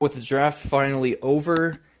With the draft finally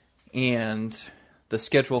over and the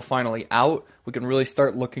schedule finally out, we can really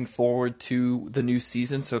start looking forward to the new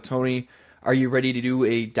season. So, Tony, are you ready to do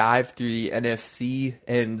a dive through the NFC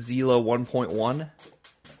and Zelo 1.1?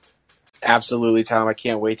 Absolutely, Tom. I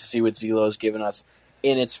can't wait to see what Zelo's given us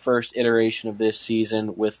in its first iteration of this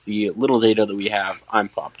season with the little data that we have. I'm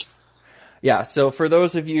pumped. Yeah, so for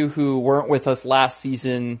those of you who weren't with us last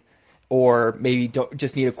season or maybe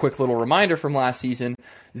just need a quick little reminder from last season,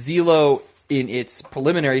 Zelo in its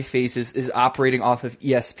preliminary phases is operating off of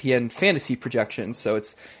ESPN fantasy projections. So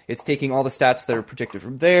it's taking all the stats that are projected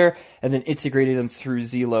from there and then integrating them through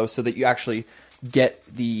Zelo so that you actually get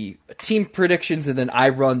the team predictions, and then I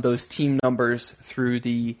run those team numbers through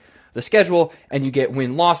the schedule, and you get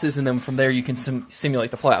win-losses, and then from there you can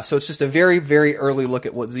simulate the playoffs. So it's just a very, very early look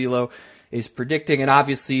at what Zelo is predicting, and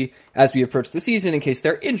obviously, as we approach the season, in case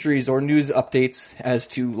there are injuries or news updates as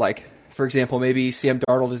to, like, for example, maybe Sam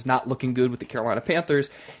Darnold is not looking good with the Carolina Panthers,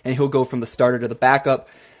 and he'll go from the starter to the backup,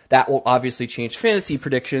 that will obviously change fantasy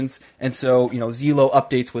predictions, and so, Zelo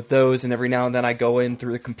updates with those, and every now and then I go in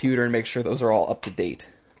through the computer and make sure those are all up to date.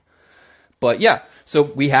 But yeah, so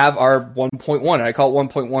we have our 1.1, and I call it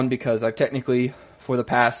 1.1 because I've technically, for the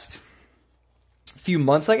past few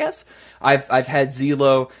months, I guess, I've had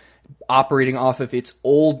Zelo operating off of the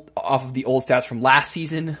old stats from last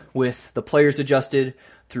season with the players adjusted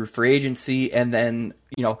through free agency and then,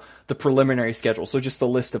 the preliminary schedule. So just the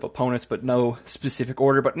list of opponents, but no specific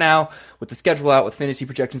order. But now with the schedule out, with fantasy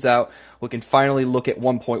projections out, we can finally look at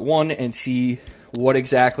 1.1 and see what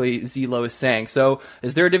exactly Zelo is saying. So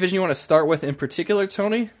is there a division you want to start with in particular,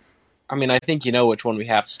 Tony? I mean, I think you know which one we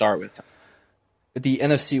have to start with. The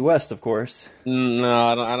NFC West, of course.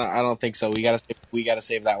 No, I don't think so. We gotta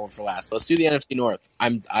save that one for last. Let's do the NFC North.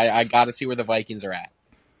 I gotta see where the Vikings are at.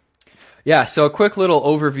 Yeah, so a quick little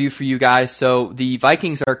overview for you guys. So the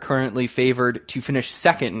Vikings are currently favored to finish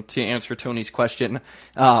second, to answer Tony's question,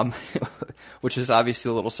 which is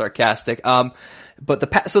obviously a little sarcastic. But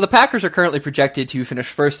the Packers are currently projected to finish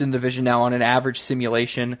first in the division now on an average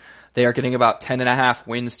simulation. They are getting about 10.5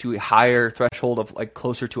 wins to a higher threshold of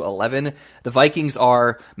closer to 11. The Vikings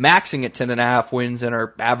are maxing at 10.5 wins and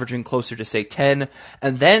are averaging closer to, say, 10.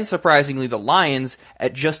 And then, surprisingly, the Lions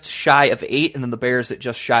at just shy of 8, and then the Bears at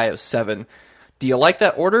just shy of 7. Do you like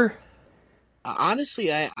that order?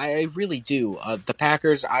 Honestly, I really do. The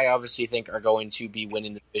Packers, I obviously think, are going to be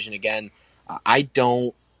winning the division again. I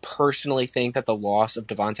don't personally think that the loss of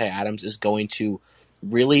Davante Adams is going to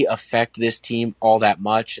really affect this team all that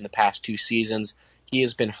much in the past 2 seasons. He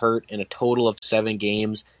has been hurt in a total of 7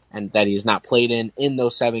 games, and that he has not played in. In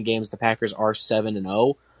those 7 games, the Packers are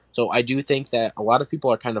 7-0. So I do think that a lot of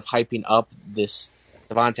people are kind of hyping up this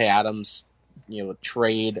Davante Adams,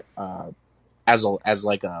 trade as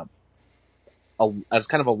kind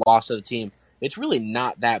of a loss to the team. It's really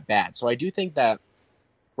not that bad. So I do think that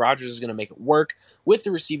Rodgers is going to make it work with the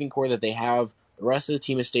receiving core that they have. The rest of the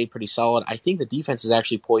team has stayed pretty solid. I think the defense is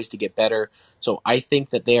actually poised to get better. So I think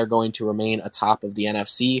that they are going to remain atop of the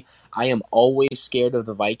NFC. I am always scared of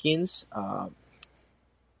the Vikings.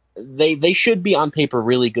 They should be on paper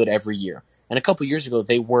really good every year. And a couple years ago,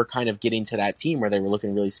 they were kind of getting to that team where they were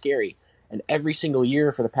looking really scary. And every single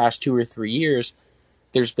year for the past 2 or 3 years,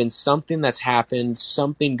 there's been something that's happened.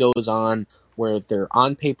 Something goes on where their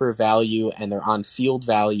on-paper value and their on-field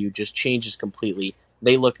value just changes completely.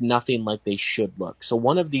 They look nothing like they should look. So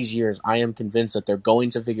one of these years, I am convinced that they're going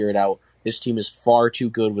to figure it out. This team is far too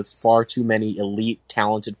good with far too many elite,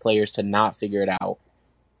 talented players to not figure it out.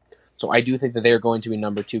 So I do think that they're going to be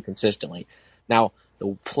number 2 consistently. Now,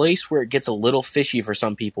 the place where it gets a little fishy for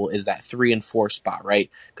some people is that 3 and 4 spot, right?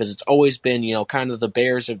 Because it's always been, kind of the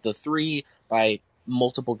Bears of the 3 by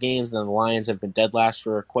multiple games, and then the Lions have been dead last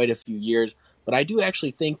for quite a few years. But I do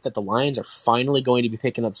actually think that the Lions are finally going to be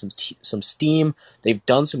picking up some steam. They've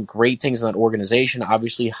done some great things in that organization.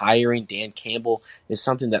 Obviously, hiring Dan Campbell is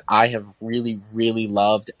something that I have really, really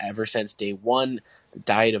loved ever since day one. The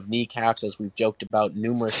diet of kneecaps, as we've joked about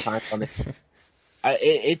numerous times on this.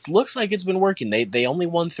 It looks like it's been working. They only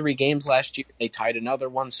won 3 games last year. They tied another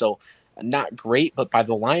one, so not great, but by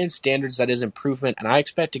the Lions standards, that is improvement, and I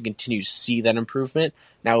expect to continue to see that improvement.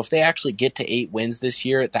 Now, if they actually get to 8 wins this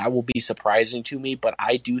year, that will be surprising to me, but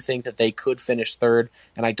I do think that they could finish third,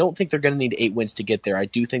 and I don't think they're going to need 8 wins to get there. I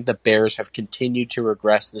do think the Bears have continued to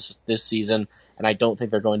regress this season, and I don't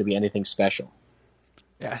think they're going to be anything special.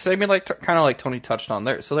 Yeah, so I mean, kind of like Tony touched on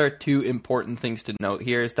there. So there are 2 important things to note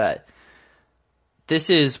here is that this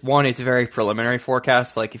is, one, it's a very preliminary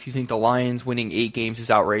forecast. Like, if you think the Lions winning 8 games is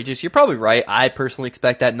outrageous, you're probably right. I personally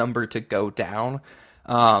expect that number to go down.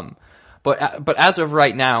 But as of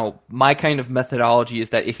right now, my kind of methodology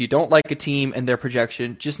is that if you don't like a team and their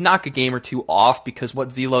projection, just knock a game or two off, because what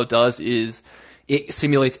Zillow does is it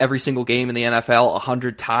simulates every single game in the NFL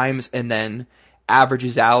 100 times and then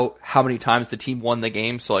averages out how many times the team won the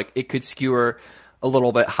game. So like it could skewer a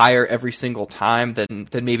little bit higher every single time than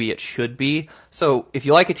maybe it should be. So if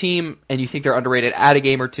you like a team and you think they're underrated, add a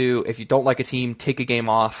game or two. If you don't like a team, take a game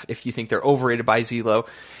off if you think they're overrated by Zillow.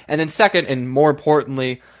 And then second, and more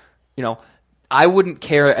importantly, I wouldn't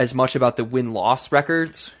care as much about the win-loss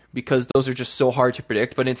records because those are just so hard to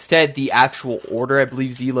predict. But instead, the actual order, I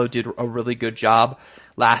believe Zillow did a really good job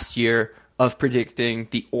last year of predicting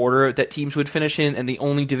the order that teams would finish in. And the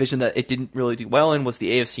only division that it didn't really do well in was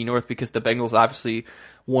the AFC North, because the Bengals obviously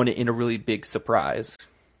won it in a really big surprise.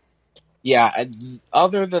 Yeah,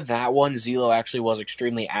 other than that one, Zillow actually was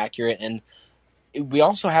extremely accurate. And we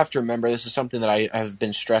also have to remember, this is something that I have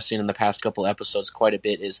been stressing in the past couple episodes quite a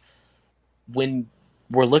bit, is when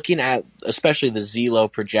we're looking at especially the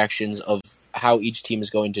Zillow projections of how each team is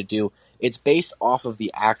going to do, it's based off of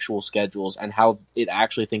the actual schedules and how it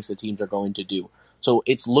actually thinks the teams are going to do. So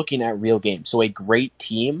it's looking at real games. So a great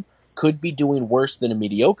team could be doing worse than a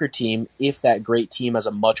mediocre team if that great team has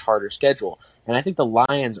a much harder schedule. And I think the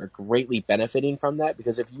Lions are greatly benefiting from that,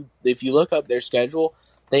 because if you look up their schedule,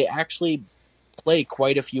 they actually play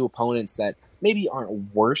quite a few opponents that maybe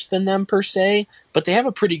aren't worse than them per se, but they have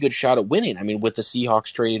a pretty good shot at winning. I mean, with the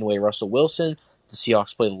Seahawks trading away Russell Wilson, the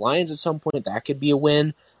Seahawks play the Lions at some point, that could be a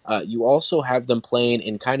win. You also have them playing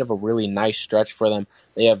in kind of a really nice stretch for them.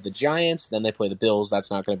 They have the Giants, then they play the Bills.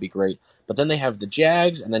 That's not going to be great. But then they have the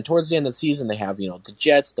Jags, and then towards the end of the season, they have the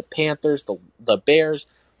Jets, the Panthers, the Bears.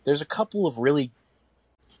 There's a couple of really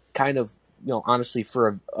kind of, honestly,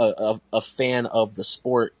 for a fan of the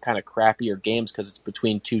sport, kind of crappier games because it's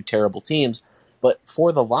between two terrible teams. But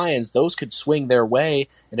for the Lions, those could swing their way,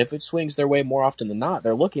 and if it swings their way more often than not,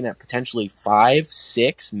 they're looking at potentially 5,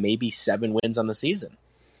 6, maybe 7 wins on the season.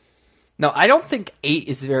 No, I don't think 8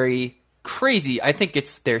 is very crazy. I think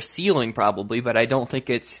it's their ceiling probably, but I don't think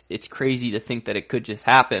it's crazy to think that it could just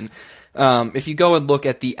happen. If you go and look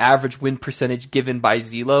at the average win percentage given by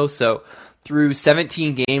Zillow, so through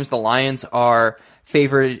 17 games, the Lions are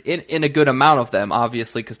favored in a good amount of them,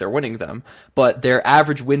 obviously, because they're winning them. But their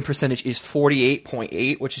average win percentage is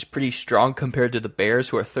 48.8, which is pretty strong compared to the Bears,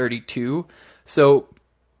 who are 32. So,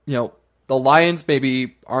 the Lions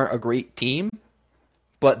maybe aren't a great team,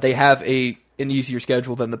 but they have an easier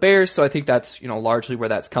schedule than the Bears, so I think that's largely where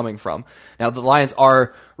that's coming from. Now, the Lions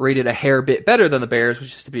are rated a hair bit better than the Bears,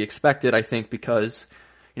 which is to be expected, I think, because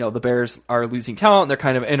the Bears are losing talent, and they're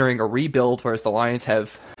kind of entering a rebuild, whereas the Lions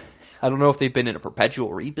have, I don't know if they've been in a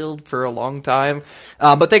perpetual rebuild for a long time,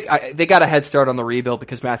 but they got a head start on the rebuild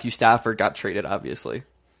because Matthew Stafford got traded, obviously.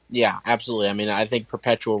 Yeah, absolutely. I mean, I think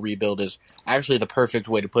perpetual rebuild is actually the perfect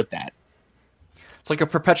way to put that. It's like a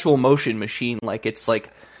perpetual motion machine. Like it's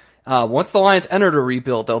like once the Lions entered a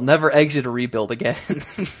rebuild, they'll never exit a rebuild again.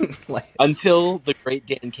 Until the great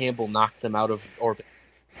Dan Campbell knocked them out of orbit.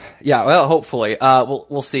 Yeah, well, hopefully.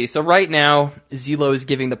 We'll see. So right now, Zillow is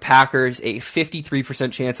giving the Packers a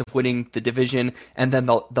 53% chance of winning the division, and then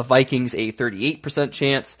the Vikings a 38%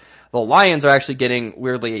 chance. The Lions are actually getting,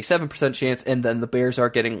 weirdly, a 7% chance, and then the Bears are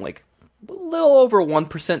getting like a little over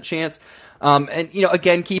 1% chance. And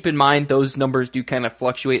again, keep in mind those numbers do kind of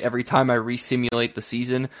fluctuate every time I resimulate the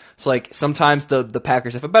season. So like sometimes the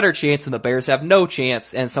Packers have a better chance and the Bears have no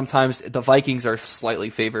chance, and sometimes the Vikings are slightly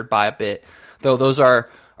favored by a bit. Though those are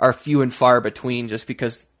few and far between, just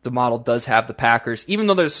because the model does have the Packers. Even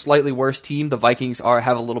though they're a slightly worse team, the Vikings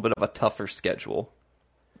have a little bit of a tougher schedule.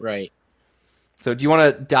 Right. So do you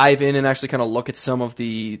want to dive in and actually kind of look at some of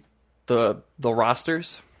the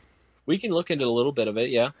rosters? We can look into a little bit of it,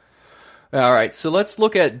 yeah. All right, so let's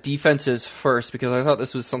look at defenses first, because I thought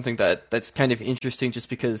this was something that's kind of interesting, just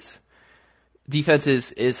because defense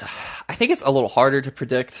is I think it's a little harder to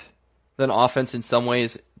predict than offense in some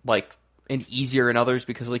ways, and easier in others,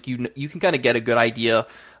 because you can kind of get a good idea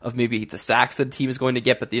of maybe the sacks that the team is going to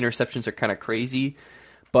get, but the interceptions are kind of crazy.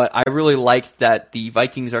 But I really liked that the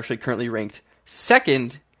Vikings are actually currently ranked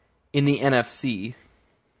second in the NFC.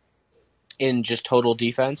 In just total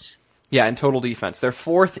defense? Yeah, in total defense. They're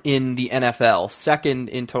fourth in the NFL, second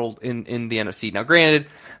in total in the NFC. Now, granted,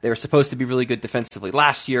 they were supposed to be really good defensively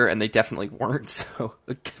last year, and they definitely weren't, so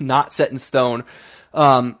not set in stone.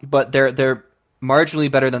 But they're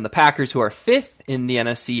marginally better than the Packers, who are fifth in the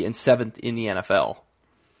NFC and seventh in the NFL.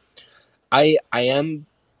 I am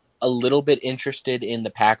a little bit interested in the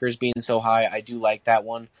Packers being so high. I do like that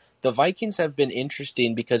one. The Vikings have been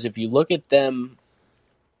interesting because if you look at them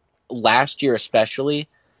last year especially,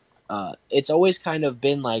 it's always kind of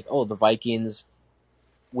been like, oh, the Vikings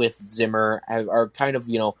with Zimmer are kind of,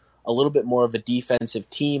 a little bit more of a defensive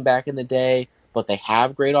team back in the day, but they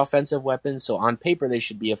have great offensive weapons, so on paper they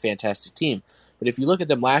should be a fantastic team. But if you look at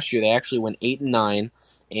them last year, they actually went 8-9,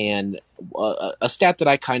 and a stat that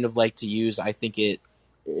I kind of like to use, I think it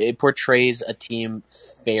portrays a team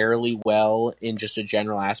fairly well in just a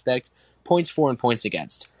general aspect. Points for and points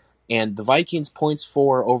against. And the Vikings' points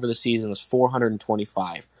for over the season was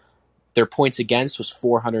 425. Their points against was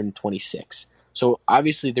 426. So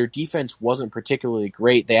obviously their defense wasn't particularly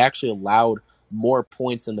great. They actually allowed more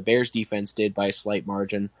points than the Bears' defense did by a slight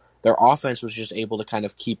margin. Their offense was just able to kind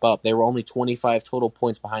of keep up. They were only 25 total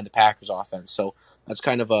points behind the Packers' offense. So that's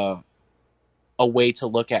kind of a way to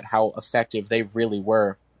look at how effective they really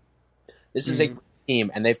were. This is a great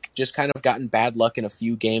team, and they've just kind of gotten bad luck in a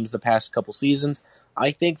few games the past couple seasons.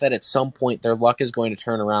 I think that at some point their luck is going to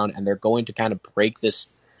turn around, and they're going to kind of break this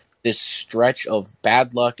stretch of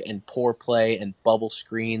bad luck and poor play and bubble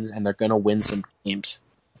screens, and they're going to win some games.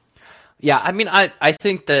 Yeah, I mean, I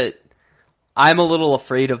think that I'm a little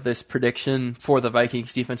afraid of this prediction for the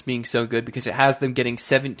Vikings defense being so good because it has them getting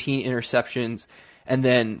 17 interceptions and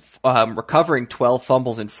then recovering 12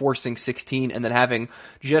 fumbles and forcing 16 and then having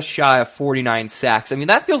just shy of 49 sacks. I mean,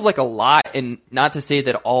 that feels like a lot, and not to say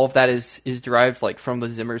that all of that is derived like from the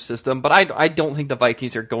Zimmer system, but I don't think the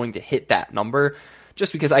Vikings are going to hit that number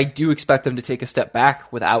just because I do expect them to take a step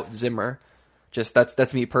back without Zimmer. Just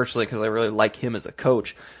that's me personally because I really like him as a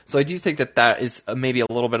coach. So I do think that is maybe a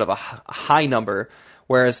little bit of a high number,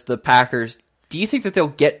 whereas the Packers, do you think that they'll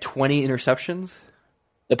get 20 interceptions?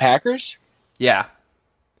 The Packers? Yeah.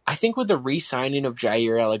 I think with the re-signing of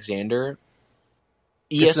Jair Alexander,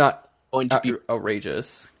 it's not going to be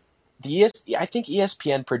outrageous. I think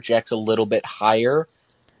ESPN projects a little bit higher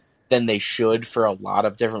than they should for a lot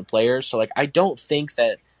of different players. So, I don't think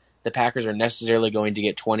that the Packers are necessarily going to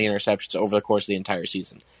get 20 interceptions over the course of the entire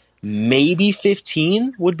season. Maybe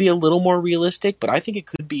 15 would be a little more realistic, but I think it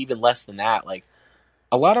could be even less than that.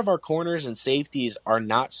 A lot of our corners and safeties are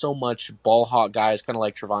not so much ball hawk guys, kind of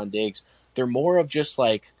like Trevon Diggs. They're more of just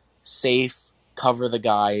safe, cover the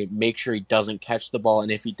guy, make sure he doesn't catch the ball,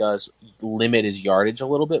 and if he does, limit his yardage a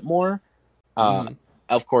little bit more.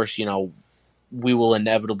 Of course, we will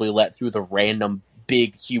inevitably let through the random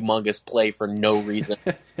big, humongous play for no reason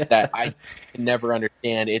that I can never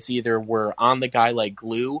understand. It's either we're on the guy like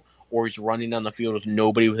glue, or he's running down the field with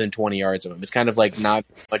nobody within 20 yards of him. It's kind of not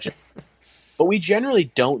much. But we generally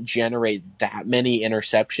don't generate that many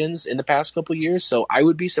interceptions in the past couple of years, so I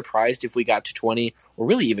would be surprised if we got to 20 or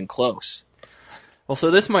really even close. Well, so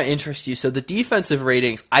this might interest you. So the defensive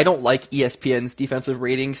ratings, I don't like ESPN's defensive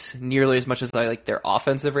ratings nearly as much as I like their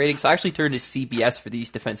offensive ratings. So I actually turned to CBS for these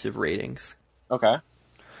defensive ratings. Okay.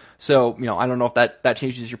 So, I don't know if that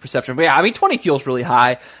changes your perception. But yeah, I mean, 20 feels really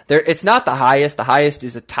high. It's not the highest. The highest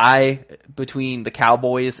is a tie between the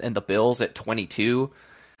Cowboys and the Bills at 22,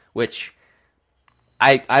 which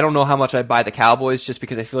I don't know how much I buy the Cowboys just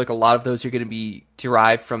because I feel like a lot of those are going to be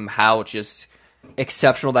derived from how just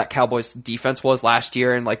exceptional that Cowboys defense was last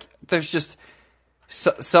year. And there's just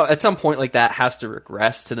so at some point that has to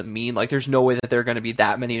regress to the mean. There's no way that there are going to be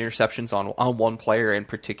that many interceptions on one player in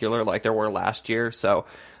particular like there were last year. So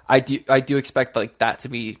I do expect that to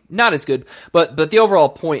be not as good. But the overall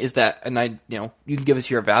point is that, and you can give us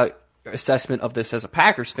your assessment of this as a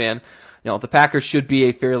Packers fan. The Packers should be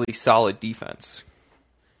a fairly solid defense.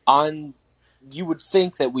 You would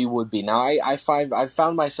think that we would be. Now, I've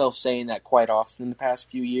found myself saying that quite often in the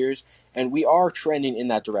past few years, and we are trending in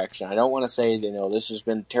that direction. I don't want to say, this has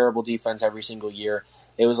been terrible defense every single year.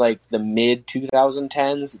 It was the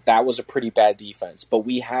mid-2010s, that was a pretty bad defense. But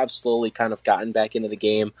we have slowly kind of gotten back into the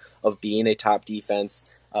game of being a top defense.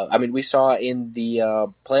 We saw in the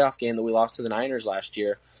playoff game that we lost to the Niners last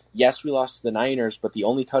year. Yes, we lost to the Niners, but the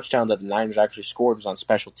only touchdown that the Niners actually scored was on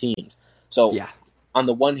special teams. So, yeah. On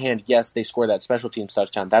the one hand, yes, they scored that special teams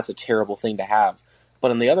touchdown. That's a terrible thing to have.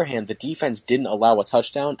 But on the other hand, the defense didn't allow a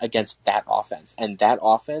touchdown against that offense. And that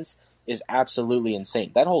offense is absolutely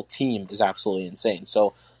insane. That whole team is absolutely insane.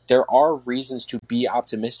 So there are reasons to be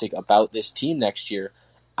optimistic about this team next year.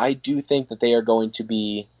 I do think that they are going to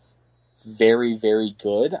be very, very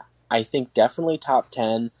good. I think definitely top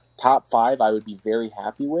 10, top 5 I would be very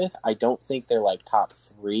happy with. I don't think they're top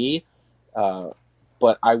 3.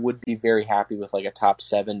 But I would be very happy with a top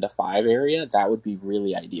 7 to 5 area. That would be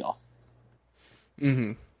really ideal.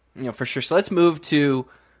 Mm-hmm. For sure. So let's move to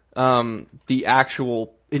the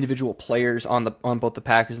actual individual players on both the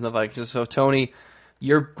Packers and the Vikings. So Tony,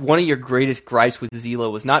 one of your greatest gripes with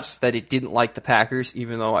Zillow was not just that it didn't like the Packers,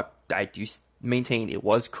 even though I do maintain it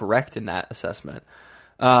was correct in that assessment.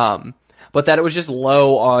 But that it was just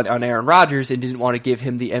low on Aaron Rodgers and didn't want to give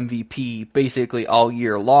him the MVP basically all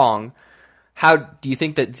year long. How do you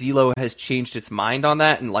think that Zillow has changed its mind on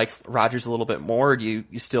that and likes Rodgers a little bit more? Or do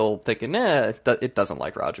you still thinking, it doesn't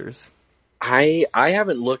like Rodgers? I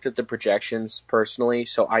haven't looked at the projections personally,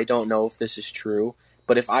 so I don't know if this is true.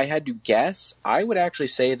 But if I had to guess, I would actually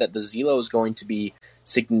say that the Zillow is going to be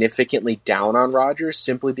significantly down on Rodgers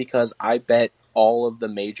simply because I bet all of the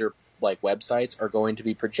major websites are going to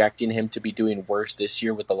be projecting him to be doing worse this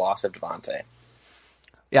year with the loss of Devontae.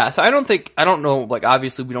 Yeah, so I don't know,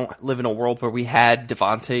 obviously we don't live in a world where we had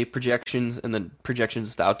Devontae projections and then projections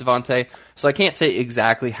without Devontae, so I can't say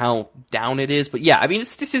exactly how down it is, but yeah, I mean, it's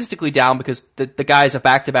statistically down because the guy's a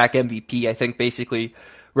back-to-back MVP. I think basically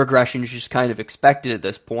regression is just kind of expected at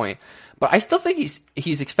this point, but I still think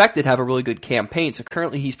he's expected to have a really good campaign, so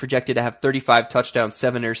currently he's projected to have 35 touchdowns,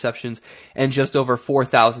 7 interceptions, and just over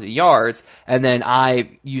 4,000 yards, and then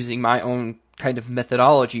using my own kind of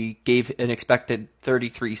methodology, gave an expected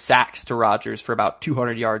 33 sacks to Rodgers for about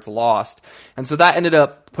 200 yards lost. And so that ended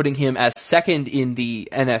up putting him as second in the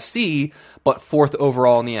NFC, but fourth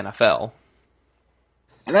overall in the NFL.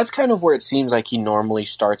 And that's kind of where it seems like he normally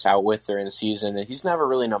starts out with during the season. And he's never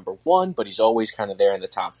really number one, but he's always kind of there in the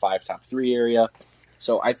top 5, top 3 area.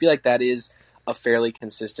 So I feel like that is a fairly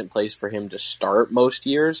consistent place for him to start most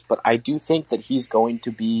years. But I do think that he's going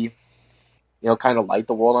to be kind of light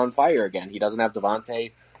the world on fire again. He doesn't have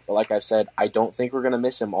Devontae, but like I've said, I don't think we're going to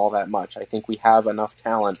miss him all that much. I think we have enough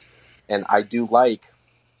talent, and I do like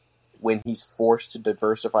when he's forced to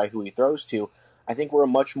diversify who he throws to. I think we're a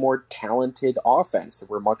much more talented offense.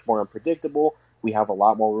 We're much more unpredictable. We have a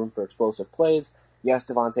lot more room for explosive plays. Yes,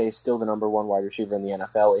 Devontae is still the number 1 wide receiver in the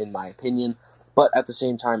NFL, in my opinion, but at the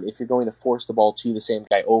same time, if you're going to force the ball to the same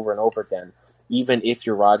guy over and over again, even if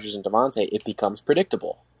you're Rodgers and Devontae, it becomes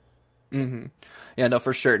predictable. Mm-hmm. Yeah, no,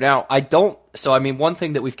 for sure. Now, one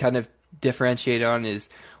thing that we've kind of differentiated on is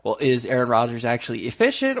Aaron Rodgers actually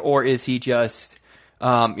efficient, or is he just,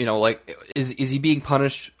 is he being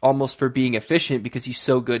punished almost for being efficient because he's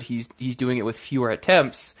so good he's doing it with fewer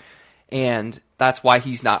attempts, and that's why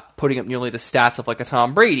he's not putting up nearly the stats of like a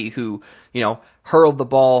Tom Brady who, hurled the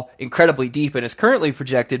ball incredibly deep and is currently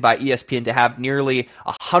projected by ESPN to have nearly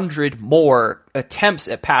 100 more attempts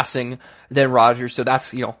at passing than Rodgers. So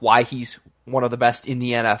that's, why he's one of the best in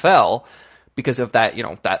the NFL because of that,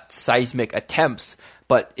 that seismic attempts.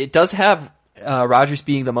 But it does have Rodgers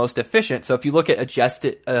being the most efficient. So if you look at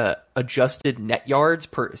adjusted net yards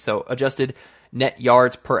per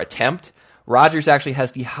attempt, Rodgers actually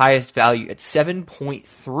has the highest value at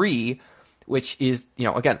 7.3, which is,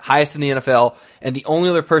 again, highest in the NFL, and the only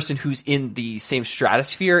other person who's in the same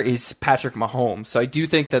stratosphere is Patrick Mahomes. So I do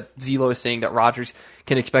think that Zillow is saying that Rodgers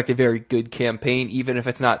can expect a very good campaign, even if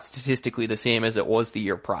it's not statistically the same as it was the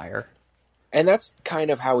year prior. And that's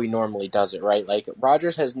kind of how he normally does it, right? Like,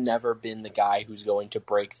 Rodgers has never been the guy who's going to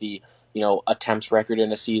break the, attempts record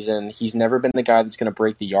in a season. He's never been the guy that's going to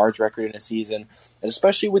break the yards record in a season. And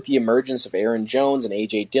especially with the emergence of Aaron Jones and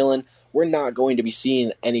A.J. Dillon, we're not going to be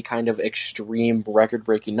seeing any kind of extreme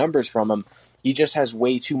record-breaking numbers from him. He just has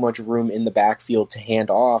way too much room in the backfield to hand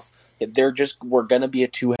off. We're going to be a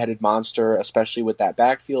two-headed monster, especially with that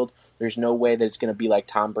backfield. There's no way that it's going to be like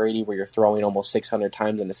Tom Brady where you're throwing almost 600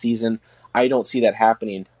 times in a season. I don't see that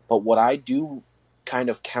happening. But what I do kind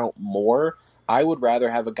of count more, I would rather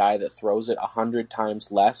have a guy that throws it 100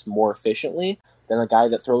 times less more efficiently than a guy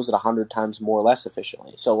that throws it 100 times more less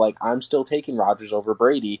efficiently. So, I'm still taking Rodgers over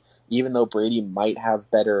Brady, even though Brady might have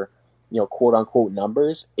better, quote-unquote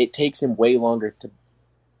numbers. It takes him way longer to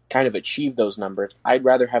kind of achieve those numbers. I'd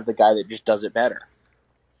rather have the guy that just does it better.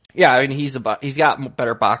 Yeah, I mean, he's got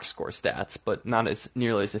better box score stats, but not as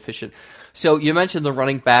nearly as efficient. So you mentioned the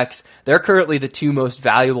running backs. They're currently the 2 most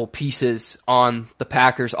valuable pieces on the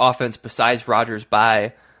Packers offense besides Rodgers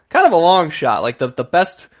by kind of a long shot. Like the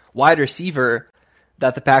best wide receiver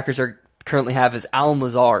that the Packers currently have is Allen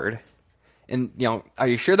Lazard. And, are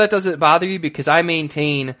you sure that doesn't bother you? Because I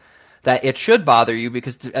maintain that it should bother you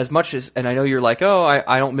because as much as, and I know you're like, oh,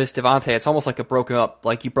 I don't miss Devontae. It's almost like you broke up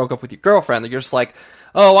with your girlfriend. You're just like,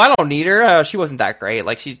 oh, I don't need her. She wasn't that great.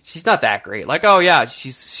 Like she's not that great. Like, oh yeah,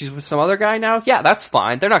 she's with some other guy now. Yeah, that's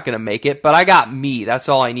fine. They're not going to make it, but I got me. That's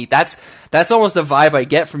all I need. That's almost the vibe I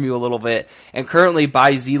get from you a little bit. And currently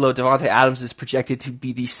by Zillow, Devontae Adams is projected to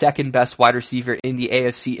be the second best wide receiver in the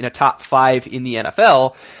AFC in a top 5 in the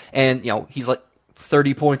NFL. And, he's like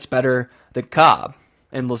 30 points better than Cobb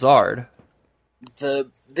and Lazard.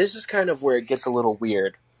 This is kind of where it gets a little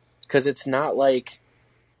weird because it's not like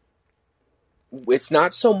it's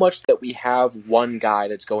not so much that we have one guy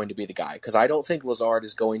that's going to be the guy, because I don't think Lazard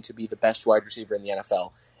is going to be the best wide receiver in the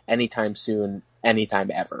NFL anytime soon,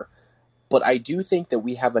 anytime ever. But I do think that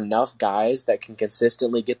we have enough guys that can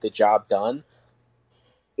consistently get the job done.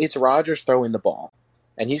 It's Rodgers throwing the ball,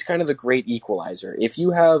 and he's kind of the great equalizer. If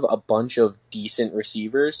you have a bunch of decent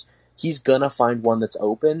receivers, he's going to find one that's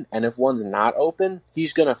open, and if one's not open,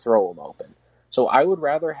 he's going to throw them open. So I would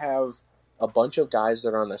rather have a bunch of guys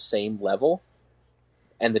that are on the same level,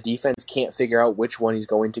 and the defense can't figure out which one he's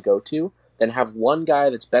going to go to, than have one guy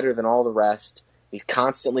that's better than all the rest. He's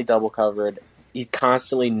constantly double covered. He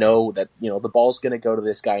constantly know that, the ball's going to go to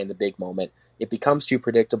this guy in the big moment. It becomes too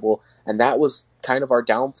predictable, and that was kind of our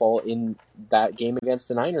downfall in that game against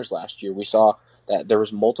the Niners last year. We saw that there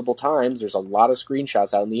was multiple times, there's a lot of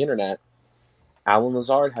screenshots out on the internet, Allen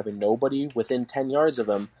Lazard having nobody within 10 yards of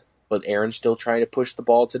him, but Aaron still trying to push the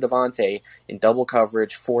ball to Devontae in double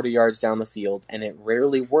coverage 40 yards down the field, and it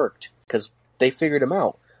rarely worked because they figured him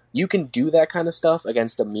out. You can do that kind of stuff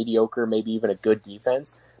against a mediocre, maybe even a good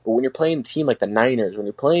defense, but when you're playing a team like the Niners, when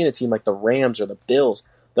you're playing a team like the Rams or the Bills,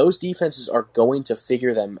 those defenses are going to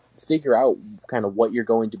figure out kind of what you're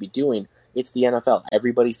going to be doing. It's the NFL.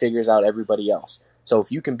 Everybody figures out everybody else. So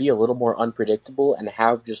if you can be a little more unpredictable and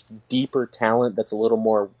have just deeper talent that's a little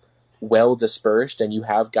more well dispersed, and you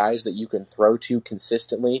have guys that you can throw to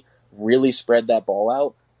consistently, really spread that ball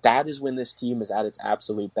out, that is when this team is at its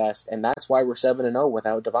absolute best. And that's why we're 7-0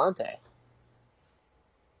 without Devontae.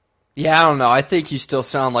 Yeah, I don't know. I think you still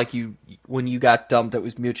sound like when you got dumped, it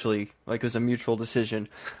was a mutual decision.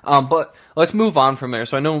 But let's move on from there.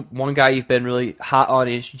 So I know one guy you've been really hot on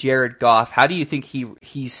is Jared Goff. How do you think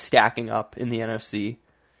he's stacking up in the NFC?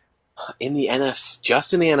 In the NFC,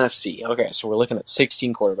 just in the NFC. Okay, so we're looking at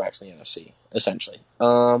 16 quarterbacks in the NFC, essentially.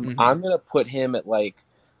 I'm gonna put him at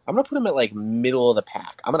middle of the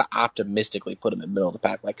pack. I'm gonna optimistically put him at middle of the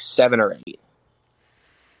pack, like 7 or 8.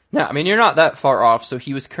 Yeah, I mean, you're not that far off. So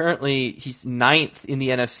he's 9th in the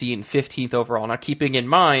NFC and 15th overall. Now, keeping in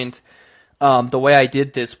mind, the way I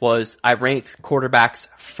did this was I ranked quarterbacks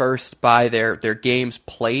first by their games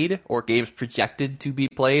played or games projected to be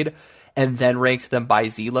played, and then ranked them by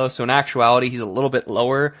Zelo. So in actuality, he's a little bit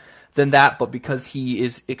lower than that, but because he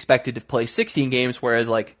is expected to play 16 games, whereas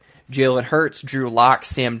like Jalen Hurts, Drew Lock,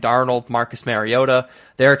 Sam Darnold, Marcus Mariota,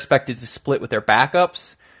 they're expected to split with their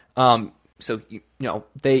backups. So,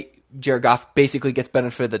 Jared Goff basically gets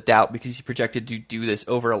benefit of the doubt because he's projected to do this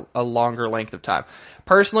over a longer length of time.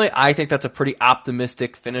 Personally, I think that's a pretty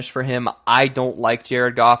optimistic finish for him. I don't like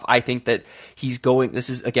Jared Goff. I think that this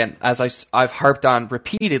is, again, as I've harped on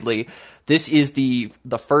repeatedly, this is the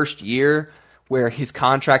first year where his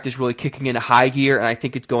contract is really kicking into high gear, and I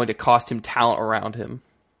think it's going to cost him talent around him.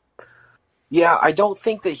 Yeah, I don't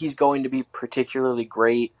think that he's going to be particularly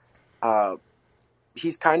great.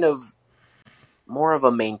 He's kind of more of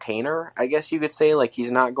a maintainer, I guess you could say. Like,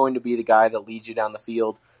 he's not going to be the guy that leads you down the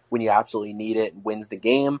field when you absolutely need it and wins the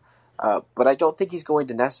game. But I don't think he's going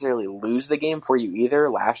to necessarily lose the game for you either.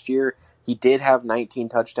 Last year, he did have 19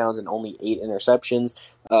 touchdowns and only 8 interceptions.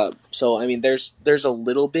 So, I mean, there's a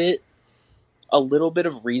little bit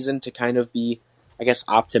of reason to kind of be, I guess,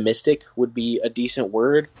 optimistic would be a decent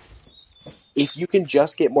word. If you can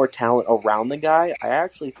just get more talent around the guy, I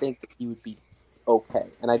actually think that he would be okay.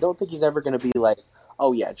 And I don't think he's ever going to be like,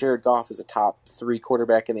 oh yeah, Jared Goff is a top 3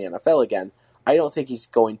 quarterback in the NFL again. I don't think he's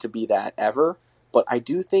going to be that ever. But I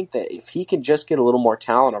do think that if he can just get a little more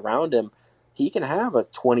talent around him, he can have a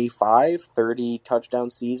 25, 30 touchdown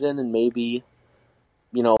season and maybe,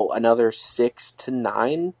 another 6 to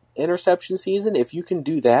 9 interception season. If you can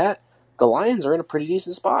do that, the Lions are in a pretty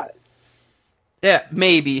decent spot. Yeah,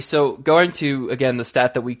 maybe. So going to, again, the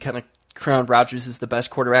stat that we kind of crowned Rodgers as the best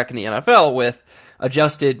quarterback in the NFL with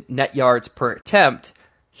adjusted net yards per attempt,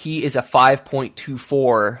 he is a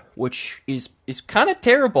 5.24, which is kind of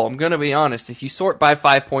terrible. I'm going to be honest. If you sort by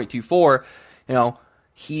 5.24,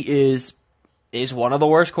 he is one of the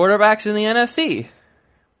worst quarterbacks in the NFC.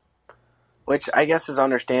 Which I guess is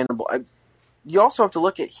understandable. You also have to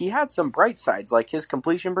look at, he had some bright sides, like his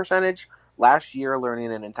completion percentage last year,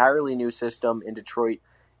 learning an entirely new system in Detroit.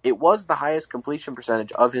 It was the highest completion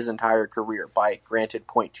percentage of his entire career by, granted,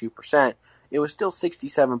 0.2%. It was still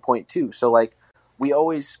 67.2. So, like, we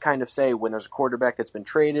always kind of say when there's a quarterback that's been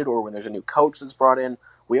traded or when there's a new coach that's brought in,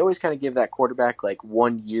 we always kind of give that quarterback, like,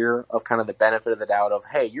 1 year of kind of the benefit of the doubt of,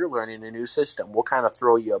 hey, you're learning a new system. We'll kind of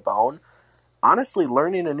throw you a bone. Honestly,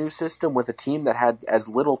 learning a new system with a team that had as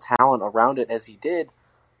little talent around it as he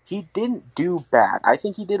didn't do bad. I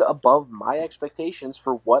think he did above my expectations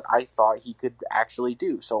for what I thought he could actually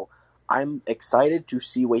do. So I'm excited to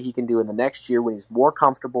see what he can do in the next year when he's more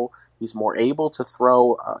comfortable, he's more able to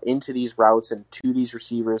throw into these routes and to these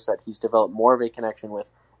receivers that he's developed more of a connection with.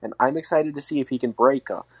 And I'm excited to see if he can break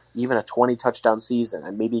even a 20-touchdown season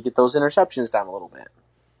and maybe get those interceptions down a little bit.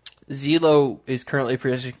 Zelo is currently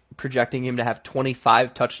projecting him to have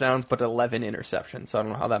 25 touchdowns but 11 interceptions. So I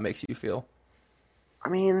don't know how that makes you feel. I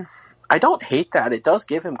mean, I don't hate that. It does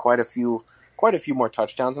give him quite a few more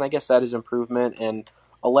touchdowns, and I guess that is improvement. And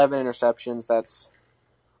 11 interceptions,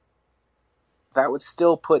 that would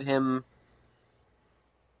still put him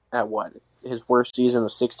at what? His worst season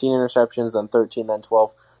was 16 interceptions, then 13, then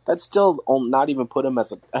 12. That'd still not even put him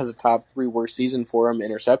as a top 3 worst season for him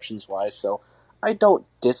interceptions wise. So I don't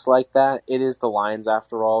dislike that. It is the Lions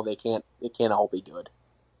after all. It can't all be good.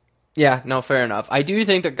 Yeah, no, fair enough. I do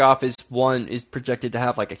think that Goff is projected to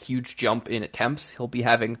have like a huge jump in attempts. He'll be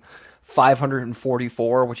having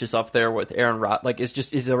 544, which is up there with Aaron Rodgers. Like,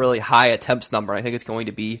 is a really high attempts number. I think it's going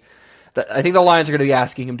to be. I think the Lions are going to be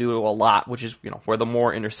asking him to do a lot, which is where the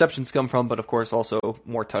more interceptions come from, but of course also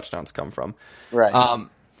more touchdowns come from. Right.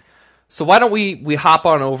 So why don't we hop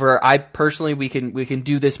on over? I personally we can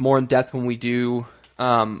do this more in depth when we do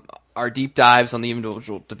our deep dives on the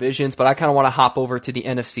individual divisions, but I kind of want to hop over to the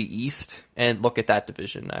NFC East and look at that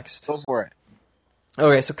division next. Go for it.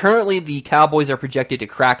 Okay, so currently the Cowboys are projected to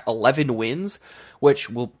crack 11 wins, which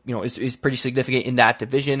will is pretty significant in that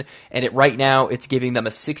division. And right now it's giving them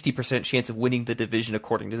a 60% chance of winning the division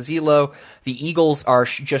according to Zelo. The Eagles are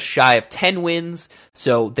just shy of 10 wins,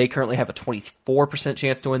 so they currently have a 24%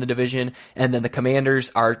 chance to win the division. And then the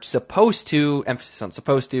Commanders are supposed to, emphasis on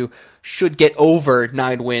supposed to, should get over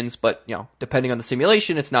 9 wins, but depending on the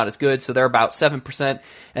simulation, it's not as good. So they're about 7%.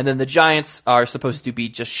 And then the Giants are supposed to be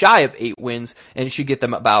just shy of 8 wins, and it should get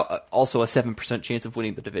them about also a 7% chance of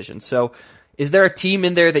winning the division. So is there a team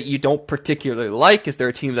in there that you don't particularly like? Is there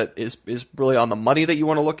a team that is really on the money that you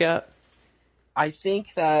want to look at? I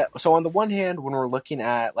think that, so on the one hand, when we're looking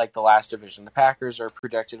at like the last division, the Packers are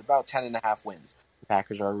projected about 10.5 wins. The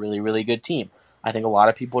Packers are a really, really good team. I think a lot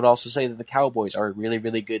of people would also say that the Cowboys are a really,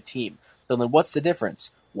 really good team. So then what's the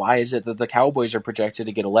difference? Why is it that the Cowboys are projected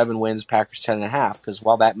to get 11 wins, Packers 10.5? Because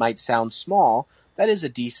while that might sound small, that is a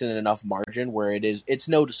decent enough margin where it's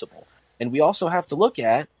noticeable. And we also have to look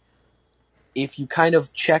at, if you kind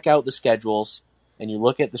of check out the schedules and you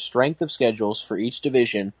look at the strength of schedules for each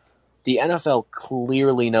division, the NFL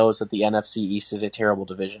clearly knows that the NFC East is a terrible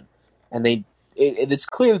division. And it's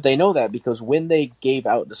clear that they know that, because when they gave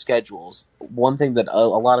out the schedules, one thing that a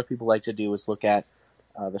lot of people like to do is look at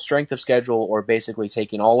the strength of schedule, or basically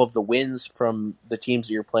taking all of the wins from the teams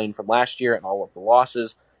that you're playing from last year and all of the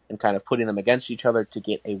losses and kind of putting them against each other to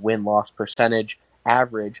get a win-loss percentage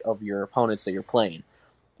average of your opponents that you're playing.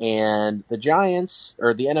 And the Giants,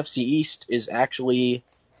 or the NFC East, is actually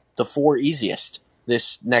the 4 easiest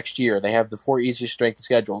this next year. They have the 4 easiest strength of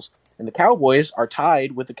schedules. And the Cowboys are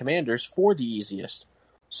tied with the Commanders for the easiest.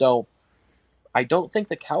 So I don't think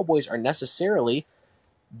the Cowboys are necessarily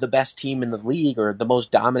the best team in the league or the most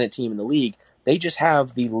dominant team in the league. They just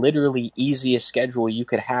have the literally easiest schedule you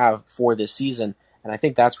could have for this season. And I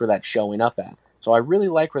think that's where that's showing up at. So I really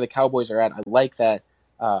like where the Cowboys are at. I like that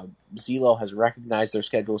Zelo has recognized their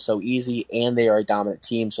schedule is so easy, and they are a dominant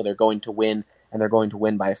team, so they're going to win, and they're going to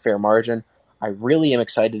win by a fair margin. I really am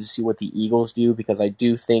excited to see what the Eagles do, because I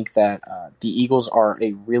do think that the Eagles are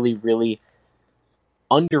a really, really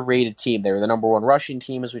underrated team. They were the number 1 rushing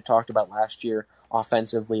team, as we talked about last year,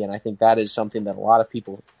 offensively, and I think that is something that a lot of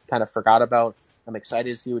people kind of forgot about. I'm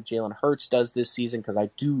excited to see what Jalen Hurts does this season, because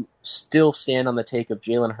I do still stand on the take of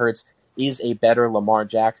Jalen Hurts is a better Lamar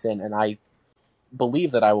Jackson, and I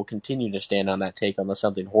believe that I will continue to stand on that take unless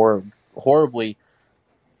something horribly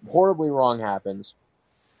wrong happens.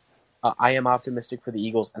 I am optimistic for the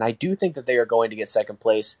Eagles, and I do think that they are going to get second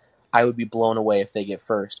place. I would be blown away if they get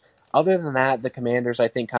first. Other than that, the Commanders, I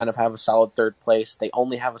think, kind of have a solid third place. They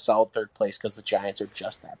only have a solid third place because the Giants are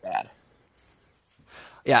just that bad.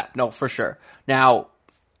 Yeah, no, for sure. Now,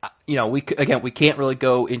 we can't really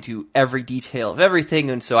go into every detail of everything,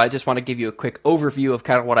 and so I just want to give you a quick overview of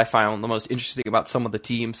kind of what I found the most interesting about some of the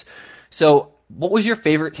teams. So, what was your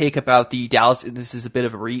favorite take about the Dallas? This is a bit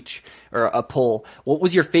of a reach or a pull. What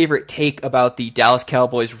was your favorite take about the Dallas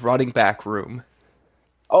Cowboys running back room?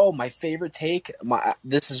 Oh, my favorite take.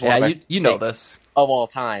 This is one of my you know this of all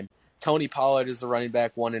time. Tony Pollard is the running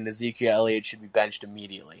back 1, and Ezekiel Elliott should be benched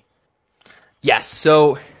immediately. Yes.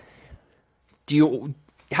 So,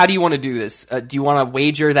 how do you want to do this? Do you want to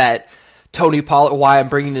wager that Tony Pollard, why I'm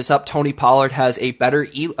bringing this up, Tony Pollard has a better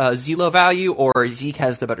Zelo value, or Zeke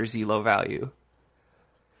has the better Zelo value?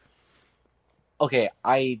 Okay,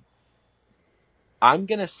 I'm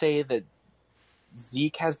going to say that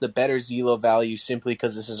Zeke has the better Zelo value simply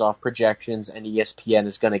because this is off projections and ESPN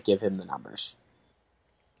is going to give him the numbers.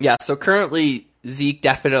 Yeah, so currently Zeke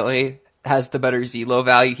definitely has the better Zelo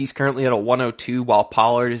value. He's currently at a 102 while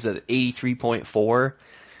Pollard is at 83.4.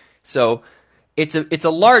 So it's a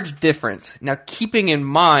large difference. Now, keeping in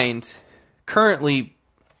mind, currently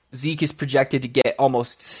Zeke is projected to get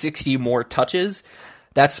almost 60 more touches.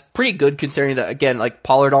 That's pretty good considering that, again, like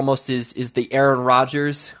Pollard almost is the Aaron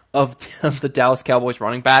Rodgers of the Dallas Cowboys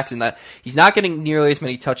running backs, and that he's not getting nearly as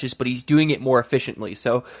many touches, but he's doing it more efficiently.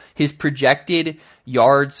 So his projected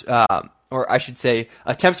yards, or I should say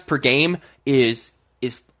attempts per game, is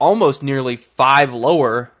almost nearly 5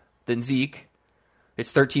 lower than Zeke.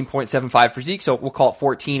 It's 13.75 for Zeke, so we'll call it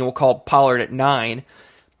 14. We'll call Pollard at 9.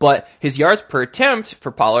 But his yards per attempt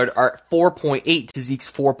for Pollard are 4.8 to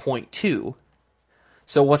Zeke's 4.2.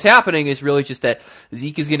 So what's happening is really just that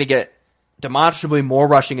Zeke is going to get demonstrably more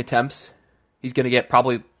rushing attempts. He's going to get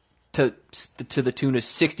probably to the tune of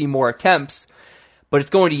 60 more attempts, but it's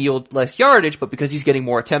going to yield less yardage, but because he's getting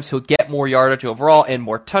more attempts, he'll get more yardage overall and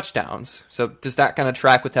more touchdowns. So does that kind of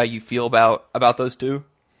track with how you feel about those two?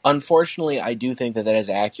 Unfortunately, I do think that is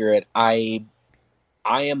accurate. I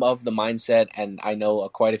am of the mindset, and I know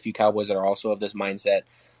quite a few Cowboys that are also of this mindset.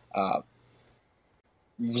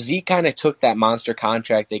 Zeke kind of took that monster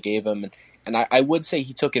contract they gave him, and I would say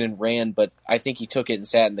he took it and ran, but I think he took it and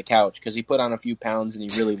sat in the couch because he put on a few pounds and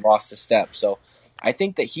he really lost a step. So I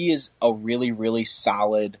think that he is a really, really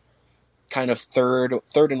solid kind of third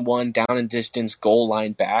and one, down and distance goal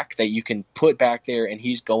line back that you can put back there, and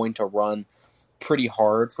he's going to run pretty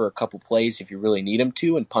hard for a couple plays if you really need him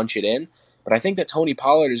to and punch it in. But I think that Tony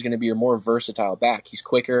Pollard is going to be a more versatile back. He's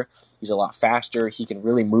quicker. He's a lot faster. He can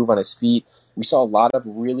really move on his feet. We saw a lot of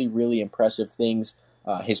really, really impressive things.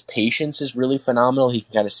 His patience is really phenomenal. He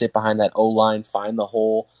can kind of sit behind that O-line, find the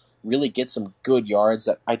hole, really get some good yards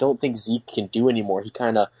that I don't think Zeke can do anymore. He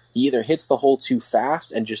either hits the hole too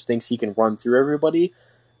fast and just thinks he can run through everybody,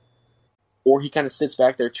 or he kind of sits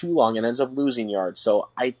back there too long and ends up losing yards. So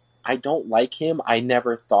I don't like him. I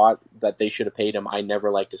never thought that they should have paid him. I never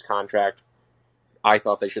liked his contract. I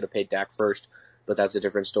thought they should have paid Dak first, but that's a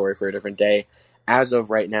different story for a different day. As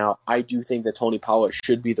of right now, I do think that Tony Pollard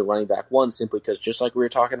should be the running back one, simply because just like we were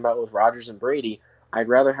talking about with Rodgers and Brady, I'd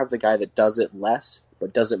rather have the guy that does it less,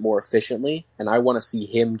 but does it more efficiently, and I want to see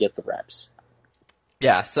him get the reps.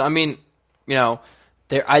 Yeah, so I mean,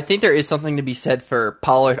 I think there is something to be said for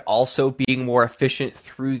Pollard also being more efficient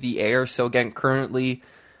through the air. So again, currently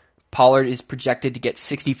Pollard is projected to get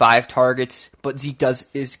 65 targets, but Zeke is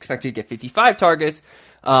expected to get 55 targets.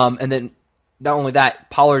 And then not only that,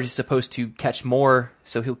 Pollard is supposed to catch more,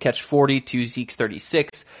 so he'll catch 40 to Zeke's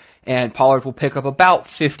 36, and Pollard will pick up about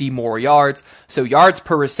 50 more yards. So yards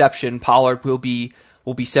per reception, Pollard will be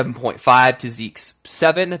 7.5 to Zeke's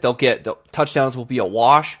 7. The touchdowns will be a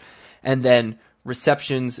wash, and then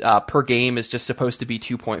receptions per game is just supposed to be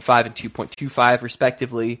 2.5 and 2.25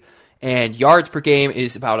 respectively. And yards per game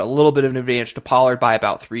is about a little bit of an advantage to Pollard by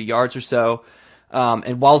about 3 yards or so.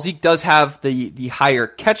 And while Zeke does have the higher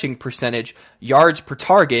catching percentage, yards per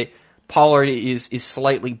target, Pollard is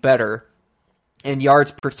slightly better. And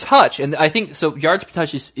yards per touch, and I think, so yards per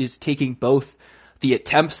touch is taking both the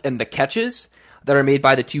attempts and the catches that are made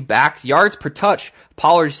by the two backs. Yards per touch,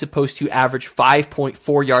 Pollard is supposed to average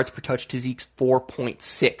 5.4 yards per touch to Zeke's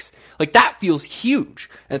 4.6. Like, that feels huge.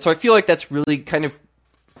 And so I feel like that's really kind of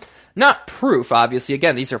not proof, obviously.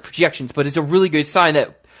 Again, these are projections, but it's a really good sign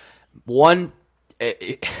that, one,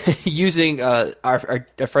 using our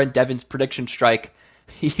friend Devin's prediction strike,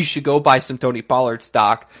 you should go buy some Tony Pollard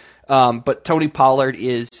stock. But Tony Pollard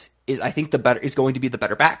is I think is going to be the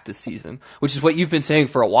better back this season, which is what you've been saying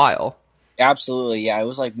for a while. Absolutely, yeah. It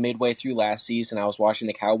was like midway through last season. I was watching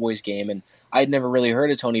the Cowboys game, and I'd never really heard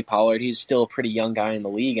of Tony Pollard. He's still a pretty young guy in the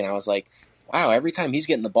league, and I was like, wow, every time he's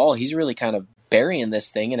getting the ball, he's really kind of burying this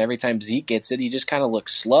thing, and every time Zeke gets it, he just kind of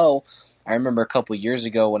looks slow. I remember a couple of years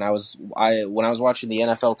ago when I was watching the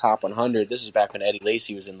NFL Top 100. This is back when Eddie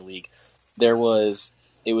Lacy was in the league. It was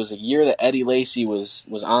a year that Eddie Lacy was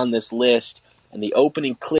on this list, and the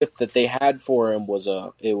opening clip that they had for him was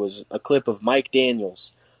a clip of Mike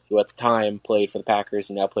Daniels, who at the time played for the Packers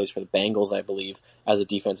and now plays for the Bengals, I believe, as a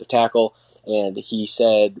defensive tackle. And he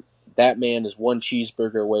said, that man is one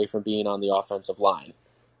cheeseburger away from being on the offensive line.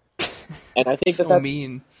 And I think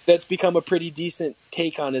that's become a pretty decent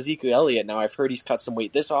take on Ezekiel Elliott. Now, I've heard he's cut some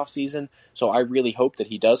weight this offseason, so I really hope that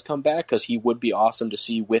he does come back because he would be awesome to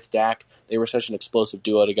see with Dak. They were such an explosive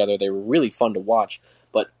duo together. They were really fun to watch,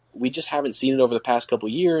 but we just haven't seen it over the past couple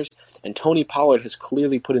of years, and Tony Pollard has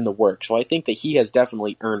clearly put in the work, so I think that he has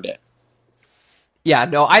definitely earned it. Yeah,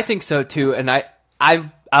 no, I think so too, and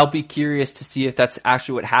I'll be curious to see if that's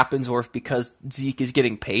actually what happens, or if because Zeke is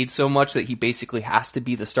getting paid so much that he basically has to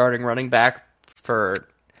be the starting running back for,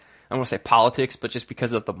 I don't want to say politics, but just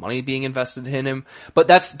because of the money being invested in him. But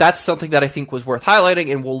that's something that I think was worth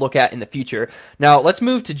highlighting, and we'll look at in the future. Now let's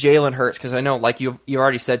move to Jalen Hurts, because I know, like you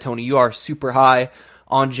already said, Tony, you are super high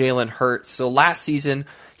on Jalen Hurts. So last season,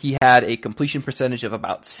 he had a completion percentage of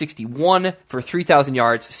about 61 for 3,000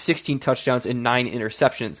 yards, 16 touchdowns, and 9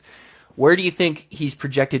 interceptions. Where do you think he's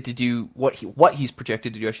projected to do what he's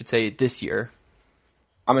projected to do, I should say, this year?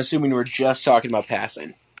 I'm assuming we're just talking about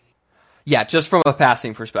passing. Yeah, just from a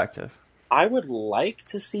passing perspective. I would like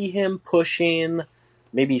to see him pushing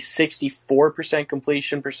maybe 64%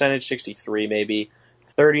 completion percentage, 63 maybe,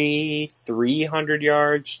 3,300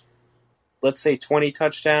 yards, let's say 20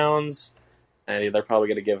 touchdowns. And they're probably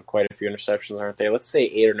going to give quite a few interceptions, aren't they? Let's say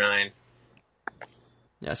 8 or 9.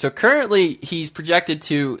 Yeah, so currently he's projected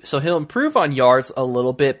to, so he'll improve on yards a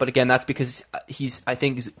little bit, but again, that's because I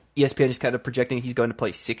think ESPN is kind of projecting he's going to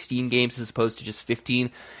play 16 games as opposed to just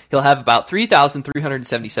 15. He'll have about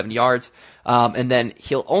 3,377 yards, and then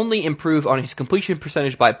he'll only improve on his completion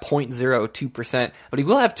percentage by 0.02%, but he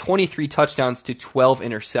will have 23 touchdowns to 12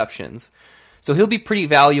 interceptions. So he'll be pretty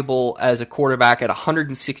valuable as a quarterback at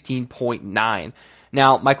 116.9.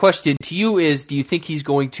 Now, my question to you is, do you think he's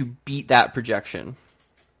going to beat that projection?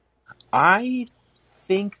 I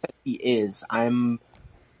think that he is. I'm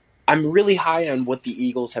really high on what the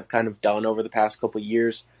Eagles have kind of done over the past couple of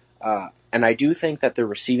years, and I do think that the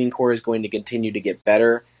receiving core is going to continue to get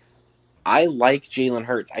better. I like Jalen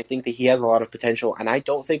Hurts. I think that he has a lot of potential, and I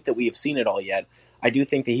don't think that we have seen it all yet. I do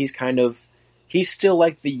think that he's still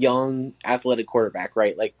like the young athletic quarterback,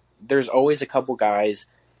 right? Like there's always a couple guys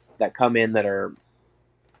that come in that are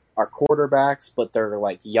quarterbacks, but they're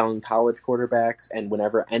like young college quarterbacks, and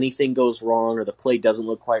whenever anything goes wrong or the play doesn't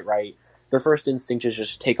look quite right, their first instinct is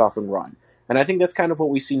just take off and run. And I think that's kind of what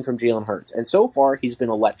we've seen from Jalen Hurts. And so far, he's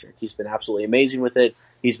been electric. He's been absolutely amazing with it.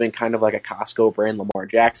 He's been kind of like a Costco brand Lamar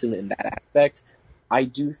Jackson in that aspect. I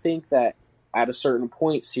do think that at a certain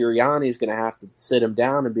point, Sirianni is going to have to sit him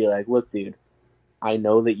down and be like, look, dude, I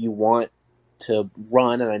know that you want to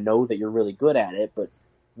run, and I know that you're really good at it, but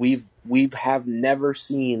we have never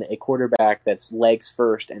seen a quarterback that's legs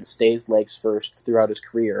first and stays legs first throughout his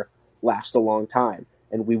career last a long time.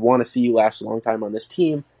 And we want to see you last a long time on this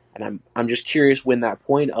team. And I'm just curious when that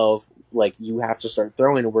point of, like, you have to start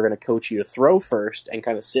throwing and we're going to coach you to throw first and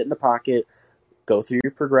kind of sit in the pocket, go through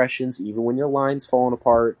your progressions, even when your line's falling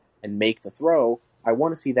apart, and make the throw. I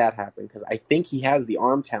want to see that happen because I think he has the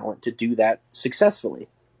arm talent to do that successfully.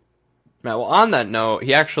 Now, well, on that note,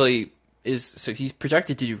 he's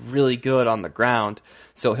projected to do really good on the ground.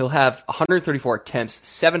 So he'll have 134 attempts,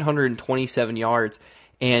 727 yards,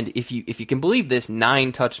 and if you can believe this,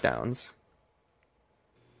 9 touchdowns.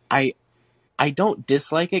 I don't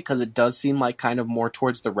dislike it because it does seem like kind of more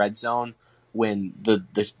towards the red zone when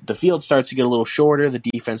the field starts to get a little shorter, the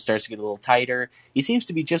defense starts to get a little tighter. He seems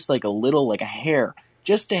to be just like a hair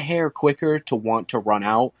quicker to want to run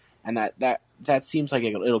out, and that seems like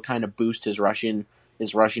it'll kind of boost his rushing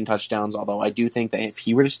touchdowns, although I do think that if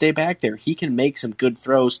he were to stay back there, he can make some good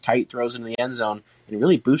throws, tight throws into the end zone, and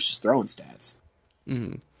really boost his throwing stats.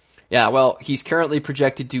 Mm-hmm. Yeah, well, he's currently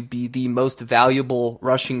projected to be the most valuable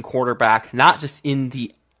rushing quarterback, not just in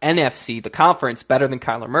the NFC, the conference, better than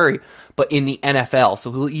Kyler Murray, but in the NFL.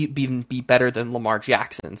 So he'll even be better than Lamar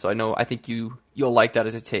Jackson. So I think you'll like that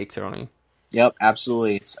as a take, Tony. Yep,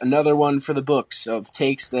 absolutely. It's another one for the books of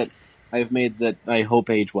takes that I've made that I hope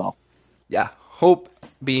age well. Yeah, hope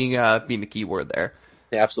being the key word there.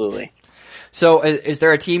 Yeah, absolutely. So is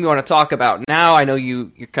there a team you want to talk about now? I know you're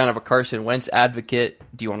kind of a Carson Wentz advocate.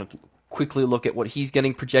 Do you want to quickly look at what he's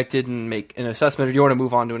getting projected and make an assessment, or do you want to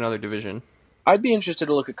move on to another division? I'd be interested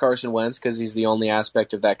to look at Carson Wentz because he's the only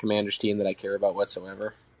aspect of that Commanders team that I care about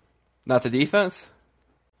whatsoever. Not the defense?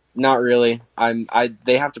 Not really.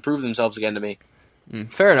 They have to prove themselves again to me.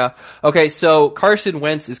 Fair enough. Okay, so Carson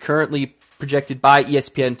Wentz is currently projected by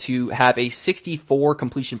ESPN to have a 64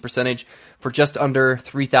 completion percentage for just under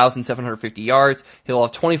 3,750 yards. He'll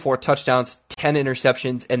have 24 touchdowns, 10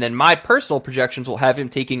 interceptions, and then my personal projections will have him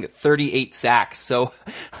taking 38 sacks. So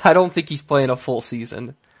I don't think he's playing a full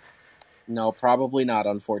season. No, probably not,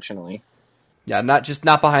 unfortunately. Yeah, not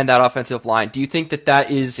behind that offensive line. Do you think that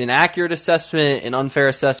is an accurate assessment, an unfair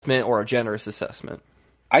assessment, or a generous assessment?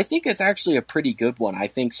 I think it's actually a pretty good one. I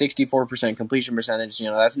think 64% completion percentage,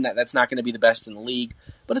 that's not going to be the best in the league,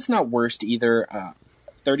 but it's not worst either.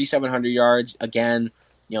 3,700 yards, again,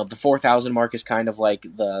 the 4,000 mark is kind of like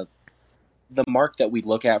the mark that we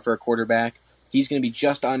look at for a quarterback. He's going to be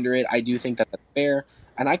just under it. I do think that that's fair.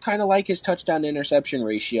 And I kind of like his touchdown-to-interception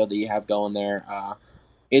ratio that you have going there.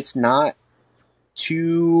 It's not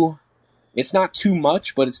too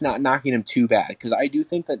much, but it's not knocking him too bad. Because I do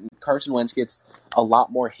think that Carson Wentz gets a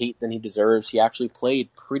lot more hate than he deserves. He actually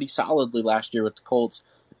played pretty solidly last year with the Colts.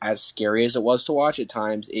 As scary as it was to watch at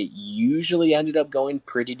times, it usually ended up going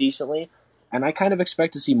pretty decently. And I kind of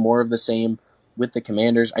expect to see more of the same with the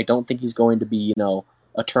Commanders. I don't think he's going to be,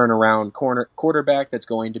 a turnaround quarterback that's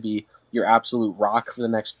going to be your absolute rock for the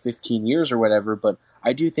next 15 years or whatever. But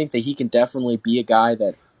I do think that he can definitely be a guy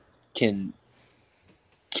that can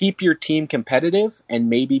keep your team competitive and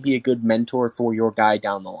maybe be a good mentor for your guy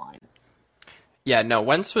down the line. Yeah, no,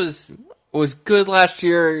 Wentz was good last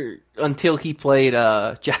year until he played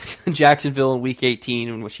Jacksonville in Week 18,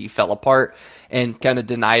 in which he fell apart and kind of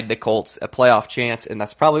denied the Colts a playoff chance, and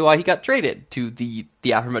that's probably why he got traded to the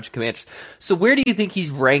aforementioned Commanders. So where do you think he's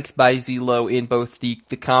ranked by Zelo in both the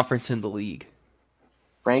conference and the league?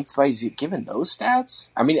 Ranked by Zelo, given those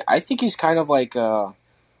stats? I mean, I think he's kind of like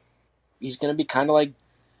he's going to be kind of like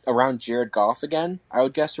around Jared Goff again, I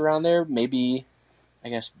would guess around there. Maybe, I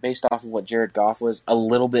guess, based off of what Jared Goff was, a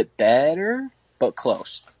little bit better, but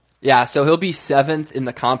close. Yeah, so he'll be 7th in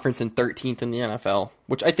the conference and 13th in the NFL,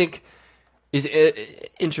 which I think is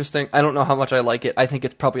interesting. I don't know how much I like it. I think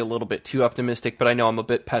it's probably a little bit too optimistic, but I know I'm a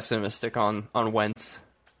bit pessimistic on Wentz.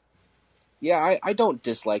 Yeah, I don't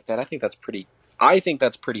dislike that. I think that's pretty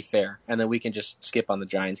fair, and then we can just skip on the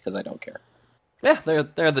Giants because I don't care. Yeah,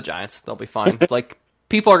 they're the Giants. They'll be fine. Like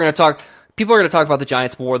people are going to talk about the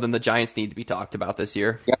Giants more than the Giants need to be talked about this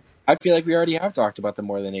year. Yeah, I feel like we already have talked about them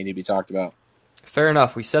more than they need to be talked about. Fair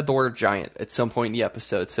enough. We said the word giant at some point in the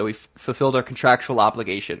episode, so we've fulfilled our contractual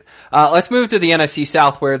obligation. Let's move to the NFC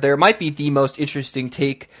South, where there might be the most interesting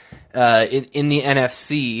take in the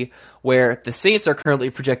NFC, where the Saints are currently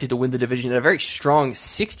projected to win the division at a very strong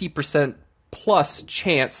 60% plus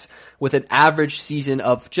chance with an average season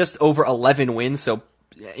of just over 11 wins. So,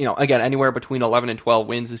 again, anywhere between 11 and 12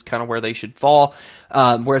 wins is kind of where they should fall.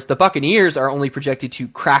 Whereas the Buccaneers are only projected to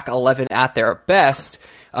crack 11 at their best,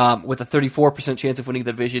 with a 34% chance of winning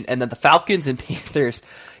the division. And then the Falcons and Panthers,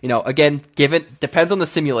 again, depends on the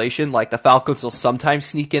simulation. Like the Falcons will sometimes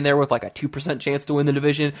sneak in there with like a 2% chance to win the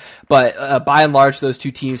division. But by and large, those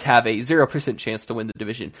two teams have a 0% chance to win the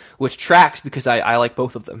division, which tracks because I like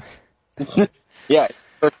both of them. Yeah.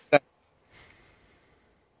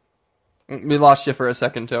 We lost you for a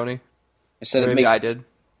second, Tony. I said maybe I did.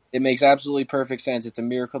 It makes absolutely perfect sense. It's a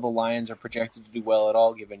miracle the Lions are projected to do well at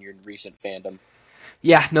all, given your recent fandom.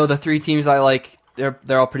 Yeah, no, the three teams I like, they're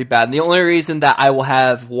all pretty bad. And the only reason that I will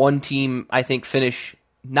have one team, I think, finish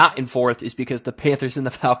not in 4th is because the Panthers and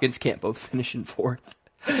the Falcons can't both finish in 4th.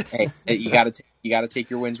 Hey, you gotta take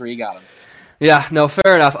your wins where you got them. Yeah, no,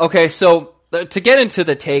 fair enough. Okay, so to get into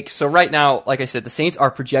the take, so right now, like I said, the Saints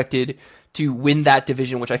are projected to win that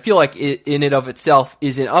division, which I feel like in and of itself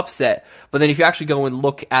is an upset. But then if you actually go and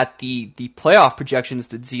look at the playoff projections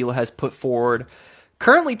that Zila has put forward,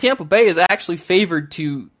 currently Tampa Bay is actually favored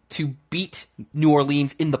to beat New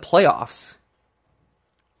Orleans in the playoffs.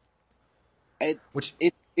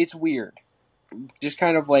 It's weird. Just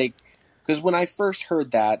kind of like, because when I first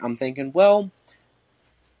heard that, I'm thinking, well,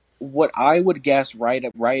 what I would guess right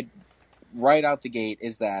out the gate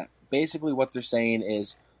is that basically what they're saying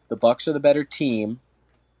is the Bucs are the better team,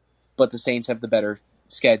 but the Saints have the better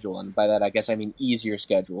schedule. And by that, I guess I mean easier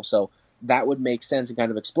schedule. So that would make sense and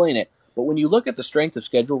kind of explain it. But when you look at the strength of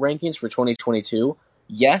schedule rankings for 2022,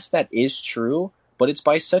 yes, that is true, but it's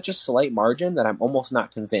by such a slight margin that I'm almost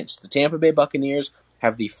not convinced. The Tampa Bay Buccaneers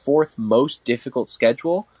have the 4th most difficult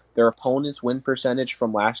schedule. Their opponent's win percentage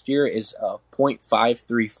from last year is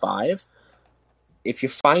 .535. If you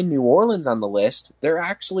find New Orleans on the list, they're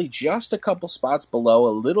actually just a couple spots below,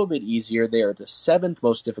 a little bit easier. They are the 7th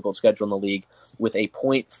most difficult schedule in the league with a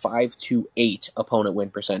 .528 opponent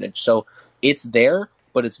win percentage. So it's there,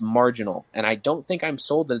 but it's marginal. And I don't think I'm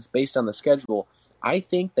sold that it's based on the schedule. I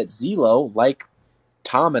think that Zelo, like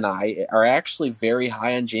Tom and I, are actually very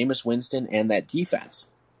high on Jameis Winston and that defense.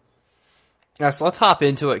 Yeah, so let's hop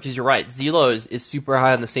into it, because you're right. Zelo is super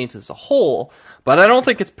high on the Saints as a whole, but I don't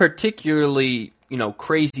think it's particularly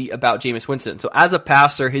crazy about Jameis Winston. So as a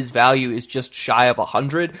passer, his value is just shy of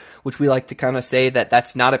 100, which we like to kind of say that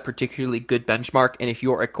that's not a particularly good benchmark. And if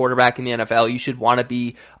you're a quarterback in the NFL, you should want to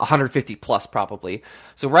be 150 plus probably.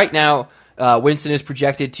 So right now, Winston is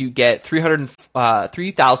projected to get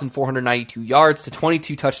 3,492 yards to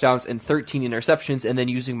 22 touchdowns and 13 interceptions. And then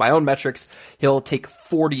using my own metrics, he'll take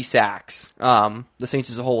 40 sacks. The Saints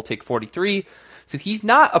as a whole will take 43. So he's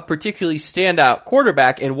not a particularly standout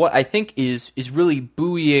quarterback, and what I think is really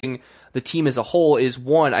buoying the team as a whole is,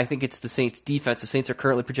 one, I think it's the Saints defense. The Saints are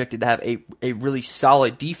currently projected to have a really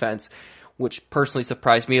solid defense, which personally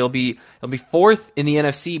surprised me. It'll be fourth in the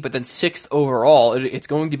NFC, but then sixth overall. It's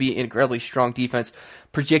going to be an incredibly strong defense,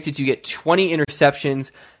 projected to get 20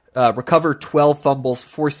 interceptions, recover 12 fumbles,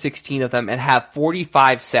 force 16 of them, and have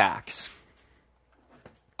 45 sacks.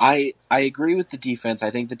 I agree with the defense. I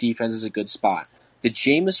think the defense is a good spot. The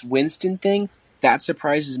Jameis Winston thing, that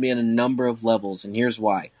surprises me on a number of levels, and here's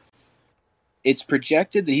why. It's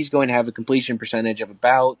projected that he's going to have a completion percentage of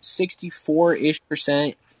about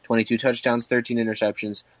 64-ish%, 22 touchdowns, 13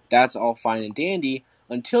 interceptions. That's all fine and dandy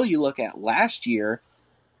until you look at last year.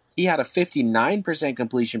 He had a 59%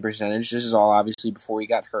 completion percentage. This is all obviously before he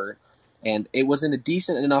got hurt. And it was in a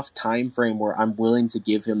decent enough time frame where I'm willing to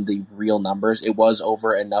give him the real numbers. It was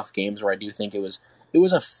over enough games where I do think it was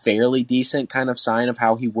a fairly decent kind of sign of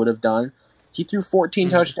how he would have done. He threw 14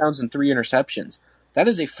 touchdowns and 3 interceptions. That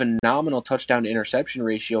is a phenomenal touchdown-to-interception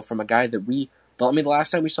ratio from a guy that the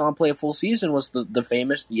last time we saw him play a full season was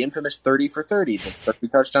the infamous 30 for 30. The 30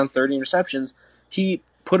 touchdowns, 30 interceptions. He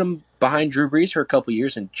put him behind Drew Brees for a couple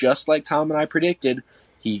years, and just like Tom and I predicted,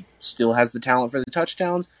 he still has the talent for the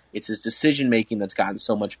touchdowns. It's his decision-making that's gotten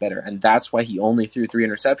so much better, and that's why he only threw 3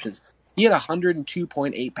 interceptions. He had a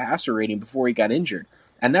 102.8 passer rating before he got injured,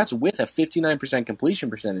 and that's with a 59% completion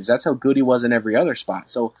percentage. That's how good he was in every other spot.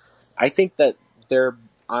 So I think that they're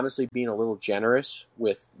honestly being a little generous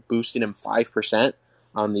with boosting him 5%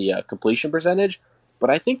 on the completion percentage, but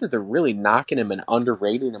I think that they're really knocking him and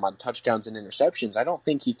underrating him on touchdowns and interceptions. I don't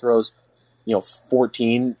think he throws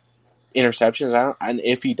 14 interceptions, and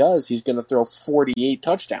if he does, he's going to throw 48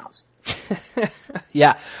 touchdowns.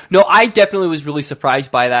 Yeah. No, I definitely was really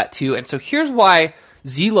surprised by that too. And so here's why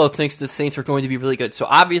Zelo thinks the Saints are going to be really good. So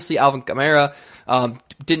obviously Alvin Kamara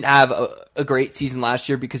didn't have a great season last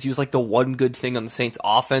year because he was like the one good thing on the Saints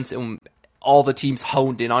offense, and all the teams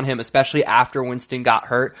honed in on him, especially after Winston got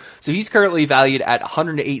hurt. So he's currently valued at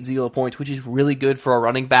 108 Zelo points, which is really good for a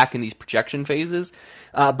running back in these projection phases.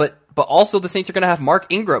 But also the Saints are going to have Mark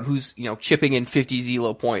Ingram, who's chipping in 50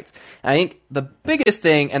 Zelo points. And I think the biggest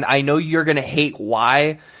thing, and I know you're going to hate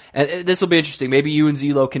why, and this will be interesting. Maybe you and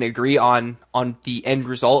Zelo can agree on the end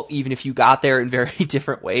result, even if you got there in very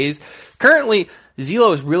different ways. Currently,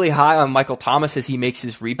 Zelo is really high on Michael Thomas as he makes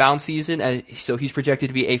his rebound season, and so he's projected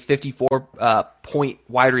to be a 54-point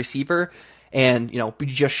wide receiver, and be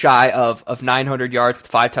just shy of 900 yards with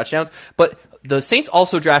 5 touchdowns. But the Saints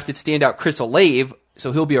also drafted standout Chris Olave,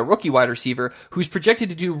 so he'll be a rookie wide receiver who's projected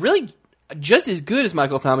to do really just as good as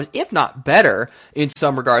Michael Thomas, if not better in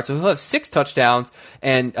some regards. So he'll have 6 touchdowns,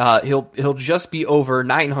 and he'll just be over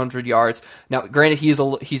 900 yards. Now, granted,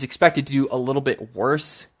 he's expected to do a little bit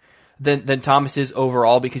worse than Thomas is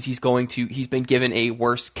overall because he's been given a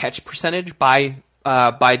worse catch percentage by the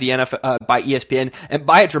NFL, by ESPN, and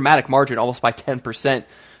by a dramatic margin, almost by 10%.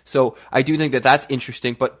 So I do think that that's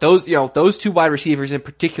interesting. But those 2 wide receivers in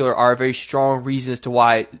particular are a very strong reason as to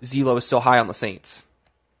why Zelo is so high on the Saints.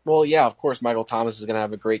 Well, yeah, of course, Michael Thomas is going to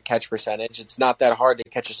have a great catch percentage. It's not that hard to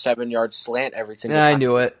catch a 7-yard slant every single time. I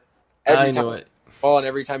knew it. Oh, and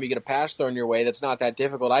every time you get a pass thrown your way, that's not that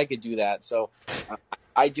difficult. I could do that. So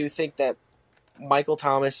I do think that Michael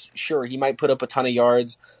Thomas, sure, he might put up a ton of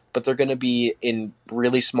yards, but they're going to be in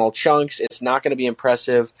really small chunks. It's not going to be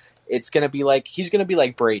impressive. It's going to be he's going to be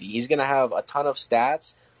like Brady. He's going to have a ton of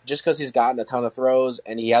stats just because he's gotten a ton of throws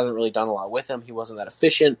and he hasn't really done a lot with them. He wasn't that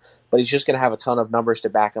efficient, but he's just going to have a ton of numbers to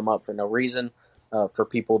back him up for no reason. For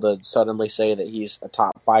people to suddenly say that he's a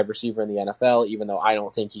top 5 receiver in the NFL, even though I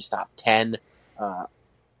don't think he's top 10.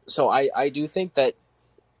 So I do think that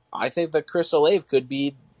Chris Olave could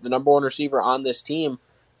be the number 1 receiver on this team.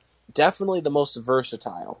 Definitely the most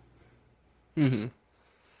versatile. Mm-hmm.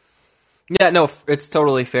 Yeah, no, it's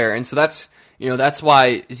totally fair. And so that's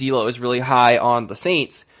why Zelo is really high on the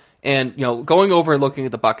Saints. And, going over and looking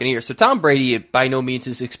at the Buccaneers, so Tom Brady by no means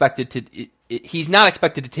is he's not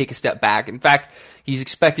expected to take a step back. In fact, he's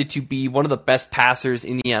expected to be one of the best passers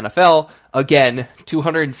in the NFL. Again,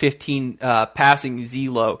 215 passing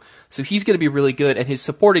Zelo. So he's going to be really good. And his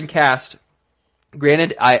supporting cast,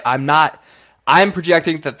 granted, I'm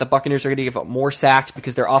projecting that the Buccaneers are going to give up more sacks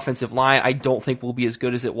because their offensive line, I don't think, will be as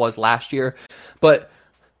good as it was last year. But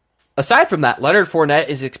aside from that, Leonard Fournette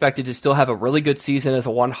is expected to still have a really good season as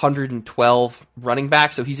a 112 running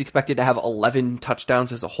back, so he's expected to have 11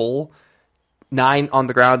 touchdowns as a whole, 9 on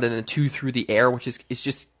the ground and then 2 through the air, which is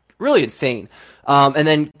just really insane. And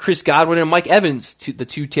then Chris Godwin and Mike Evans, the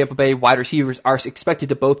 2 Tampa Bay wide receivers, are expected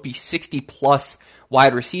to both be 60-plus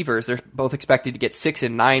wide receivers. They're both expected to get 6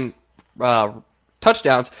 and 9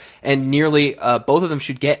 touchdowns, and nearly both of them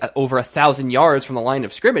should get over 1,000 yards from the line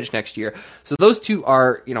of scrimmage next year. So those two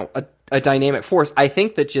are, a dynamic force. I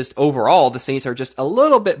think that just overall the Saints are just a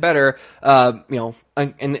little bit better, and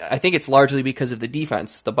I think it's largely because of the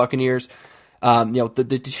defense. The Buccaneers,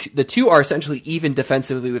 the two are essentially even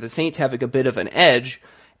defensively, with the Saints having a bit of an edge,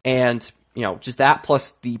 and just that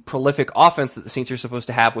plus the prolific offense that the Saints are supposed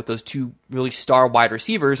to have with those two really star wide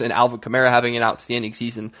receivers and Alvin Kamara having an outstanding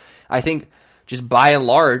season. I think just by and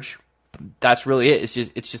large, that's really it.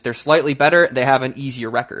 It's just they're slightly better. They have an easier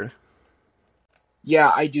record.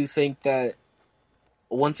 Yeah, I do think that,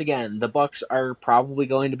 once again, the Bucs are probably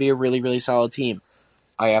going to be a really, really solid team.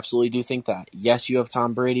 I absolutely do think that. Yes, you have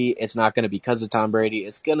Tom Brady. It's not going to be because of Tom Brady.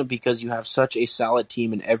 It's going to be because you have such a solid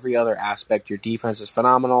team in every other aspect. Your defense is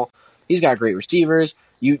phenomenal. He's got great receivers.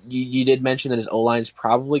 You did mention that his O-line is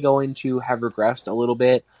probably going to have regressed a little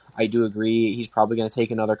bit. I do agree. He's probably going to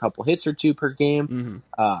take another couple hits or two per game.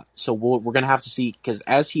 Mm-hmm. So we're going to have to see, because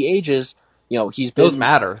as he ages, he's been... Those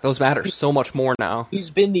matter so much more now. He's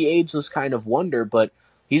been the ageless kind of wonder, but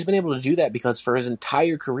he's been able to do that because for his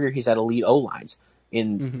entire career, he's had elite O-lines.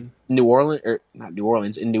 In New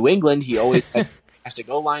England, he always had fantastic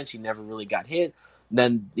O-lines. He never really got hit.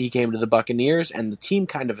 Then he came to the Buccaneers, and the team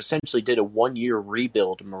kind of essentially did a one-year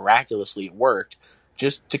rebuild. Miraculously, it worked,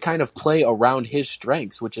 just to kind of play around his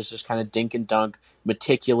strengths, which is just kind of dink and dunk,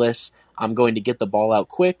 meticulous. I'm going to get the ball out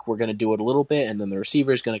quick. We're going to do it a little bit, and then the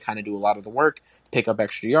receiver is going to kind of do a lot of the work, pick up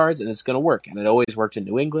extra yards, and it's going to work. And it always worked in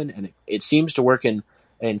New England, and it seems to work in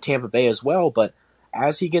Tampa Bay as well. But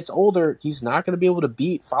as he gets older, he's not going to be able to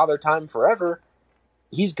beat Father Time forever.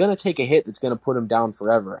 He's going to take a hit that's going to put him down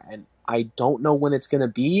forever. And I don't know when it's going to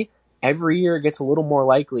be. Every year it gets a little more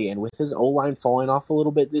likely. And with his O-line falling off a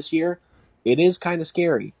little bit this year, it is kind of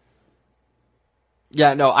scary.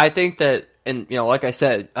 Yeah, no, I think that, and like I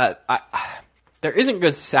said, there isn't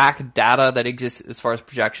good sack data that exists as far as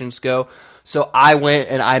projections go. So I went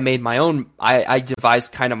and I made my own, I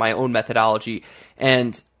devised kind of my own methodology.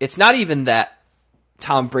 And it's not even that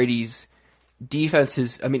Tom Brady's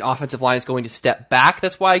offensive line is going to step back.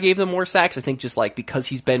 That's why I gave them more sacks. I think just because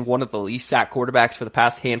he's been one of the least sacked quarterbacks for the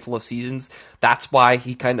past handful of seasons, that's why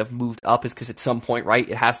he kind of moved up, is because at some point, right,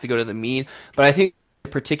 it has to go to the mean. But I think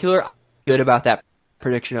in particular, I'm good about that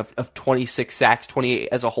prediction of 26 sacks, 28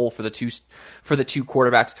 as a whole for the two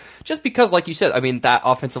quarterbacks, just because, like you said, that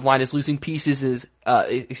offensive line is losing pieces, is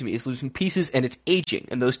losing pieces, and it's aging,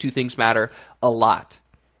 and those two things matter a lot.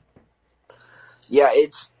 Yeah,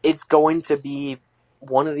 it's going to be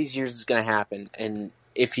one of these years is going to happen, and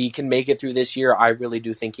if he can make it through this year, I really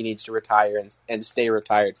do think he needs to retire and stay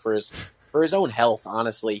retired for his own health.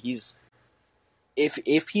 Honestly,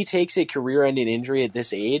 if he takes a career-ending injury at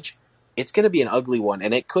this age, it's going to be an ugly one,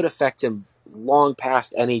 and it could affect him long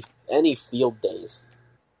past any field days.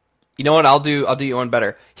 You know what? I'll do you one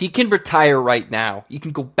better. He can retire right now. You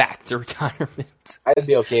can go back to retirement. I'd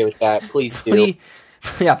be okay with that. Please do.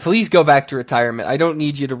 Please go back to retirement. I don't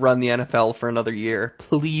need you to run the NFL for another year.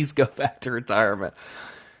 Please go back to retirement.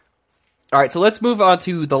 All right, so let's move on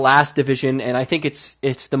to the last division, and I think it's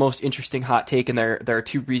the most interesting hot take, and there are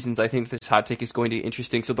two reasons I think this hot take is going to be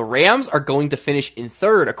interesting. So the Rams are going to finish in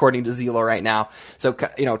third, according to Zelo right now. So,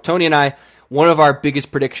 Tony and I, one of our biggest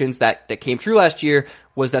predictions that came true last year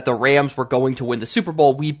was that the Rams were going to win the Super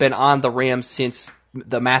Bowl. We've been on the Rams since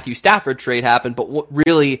the Matthew Stafford trade happened, but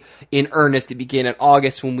really in earnest it began in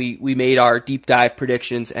August when we made our deep dive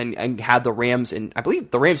predictions and had the Rams and I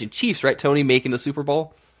believe the Rams and Chiefs, right, Tony, making the Super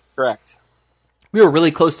Bowl? Correct. We were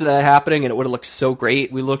really close to that happening, and it would have looked so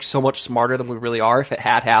great. We looked so much smarter than we really are if it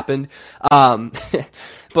had happened.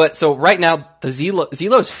 But so right now, the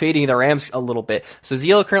Zelo is fading the Rams a little bit. So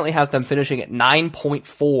Zelo currently has them finishing at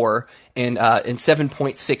 9.4 and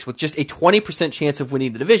 7.6 with just a 20% chance of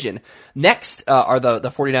winning the division. Next are the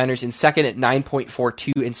 49ers in second at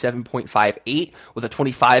 9.42 and 7.58 with a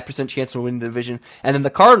 25% chance of winning the division. And then the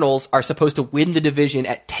Cardinals are supposed to win the division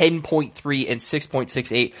at 10.3 and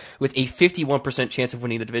 6.68 with a 51% chance of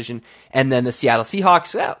winning the division. And then the Seattle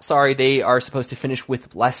Seahawks, they are supposed to finish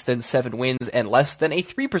with less than 7 wins and less than a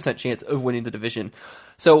 3% chance of winning the division.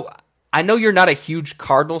 So I know you're not a huge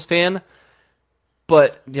Cardinals fan,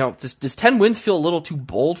 but does 10 wins feel a little too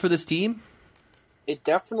bold for this team? It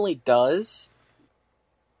definitely does,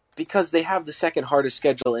 because they have the second hardest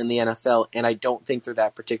schedule in the NFL, and I don't think they're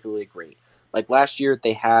that particularly great. Like last year,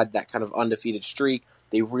 they had that kind of undefeated streak.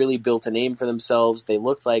 They really built a name for themselves. They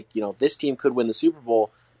looked like, this team could win the Super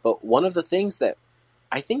Bowl. But one of the things that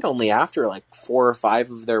I think only after like 4 or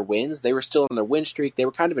 5 of their wins, they were still on their win streak. They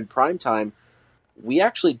were kind of in prime time. We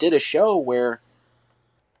actually did a show where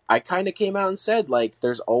I kind of came out and said, like,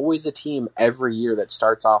 there's always a team every year that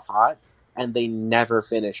starts off hot, and they never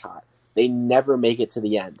finish hot. They never make it to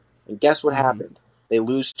the end. And guess what happened? They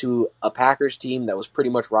lose to a Packers team that was pretty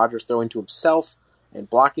much Rodgers throwing to himself and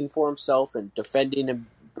blocking for himself and defending him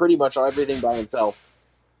pretty much everything by himself.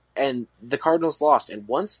 And the Cardinals lost. And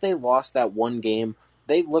once they lost that one game,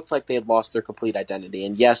 they looked like they had lost their complete identity.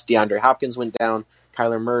 And yes, DeAndre Hopkins went down.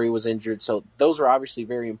 Kyler Murray was injured. So those were obviously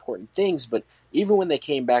very important things. But even when they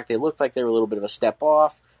came back, they looked like they were a little bit of a step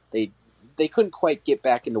off. They couldn't quite get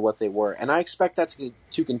back into what they were. And I expect that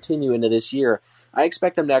to continue into this year. I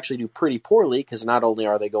expect them to actually do pretty poorly because not only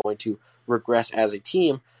are they going to regress as a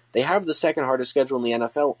team, they have the second hardest schedule in the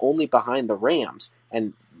NFL only behind the Rams.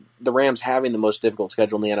 And the Rams having the most difficult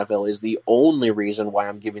schedule in the NFL is the only reason why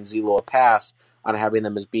I'm giving Zelo a pass on having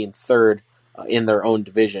them as being third in their own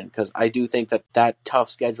division, because I do think that tough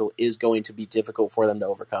schedule is going to be difficult for them to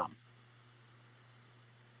overcome.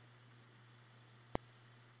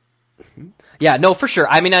 Yeah, no, for sure.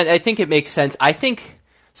 I mean, I think it makes sense. I think,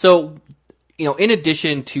 so, in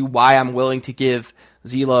addition to why I'm willing to give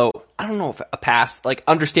Zelo, I don't know if a pass, like,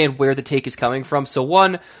 understand where the take is coming from. So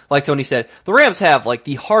one, like Tony said, the Rams have, like,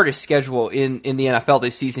 the hardest schedule in the NFL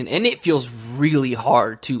this season, and it feels really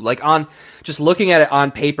hard, too. Like, just looking at it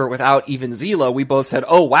on paper without even Zelo, we both said,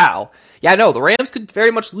 oh, wow. Yeah, no, the Rams could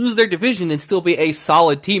very much lose their division and still be a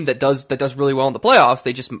solid team that does really well in the playoffs.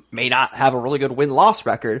 They just may not have a really good win-loss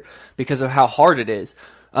record because of how hard it is.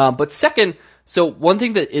 But second, so one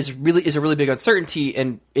thing that is a really big uncertainty,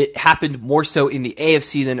 and it happened more so in the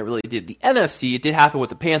AFC than it really did the NFC. It did happen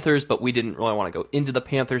with the Panthers, but we didn't really want to go into the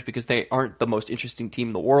Panthers because they aren't the most interesting team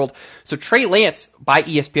in the world. So Trey Lance, by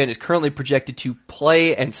ESPN, is currently projected to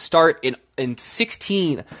play and start in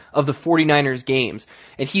 16 of the 49ers games,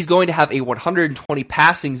 and he's going to have a 120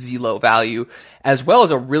 passing Zelo value as well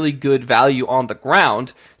as a really good value on the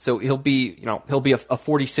ground. So he'll be a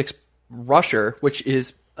 46 rusher, which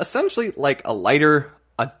is essentially like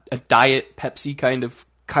a diet Pepsi kind of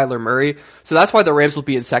Kyler Murray. So that's why the Rams will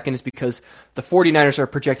be in second, is because the 49ers are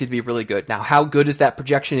projected to be really good. Now, how good is that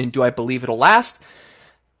projection, and do I believe it'll last?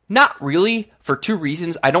 Not really, for two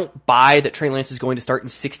reasons. I don't buy that Trey Lance is going to start in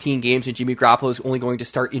 16 games and Jimmy Garoppolo is only going to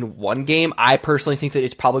start in one game. I personally think that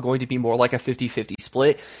it's probably going to be more like a 50-50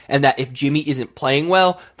 split, and that if Jimmy isn't playing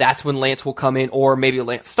well, that's when Lance will come in, or maybe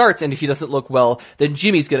Lance starts, and if he doesn't look well, then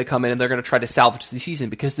Jimmy's going to come in and they're going to try to salvage the season,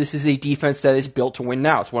 because this is a defense that is built to win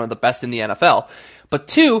now. It's one of the best in the NFL. But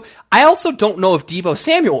two, I also don't know if Deebo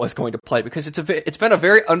Samuel is going to play, because it's been a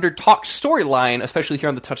very under-talked storyline, especially here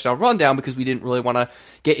on the Touchdown Rundown, because we didn't really want to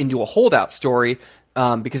get into a holdout story,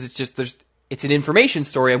 because it's an information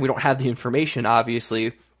story and we don't have the information,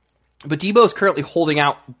 obviously. But Deebo is currently holding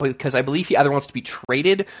out because I believe he either wants to be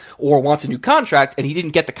traded or wants a new contract, and he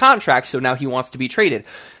didn't get the contract, so now he wants to be traded.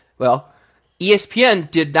 Well,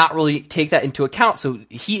 ESPN did not really take that into account, so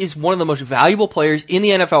he is one of the most valuable players in the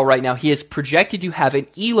NFL right now. He is projected to have an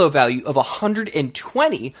ELO value of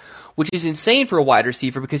 120, which is insane for a wide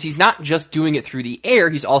receiver, because he's not just doing it through the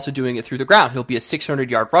air, he's also doing it through the ground. He'll be a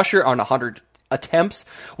 600-yard rusher on 100 attempts,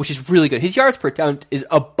 which is really good. His yards per attempt is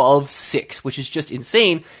above 6, which is just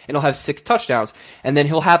insane, and he'll have 6 touchdowns. And then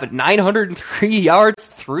he'll have 903 yards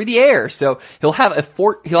through the air, so he'll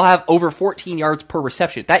have over 14 yards per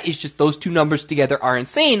reception. That is just, those two numbers together are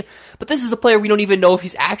insane, but this is a player we don't even know if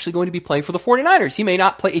he's actually going to be playing for the 49ers. He may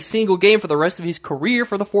not play a single game for the rest of his career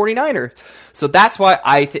for the 49ers. So that's why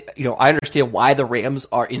I understand why the Rams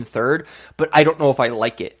are in third, but I don't know if I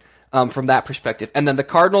like it from that perspective. And then the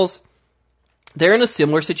Cardinals, they're in a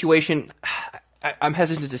similar situation. I'm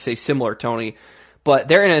hesitant to say similar, Tony, but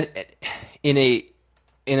they're in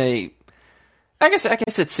a. I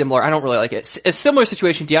guess it's similar. I don't really like it. A similar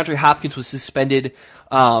situation. DeAndre Hopkins was suspended.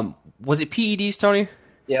 Was it PEDs, Tony?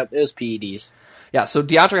 Yep, it was PEDs. Yeah, so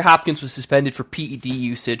DeAndre Hopkins was suspended for PED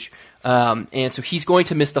usage, and so he's going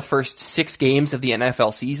to miss the first 6 games of the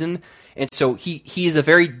NFL season. And so he is a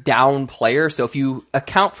very down player. So if you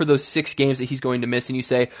account for those 6 games that he's going to miss, and you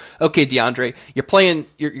say, okay, DeAndre, you're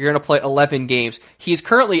going to play 11 games. He is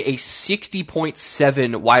currently a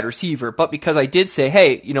 60.7 wide receiver. But because I did say,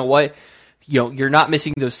 hey, you know what? You're not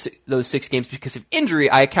missing those 6 games because of injury,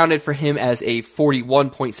 I accounted for him as a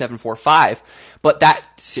 41.745. But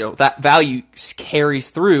that value carries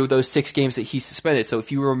through those 6 games that he's suspended. So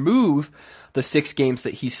if you remove the 6 games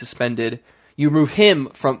that he's suspended, you remove him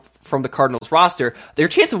from the Cardinals roster, their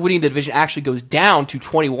chance of winning the division actually goes down to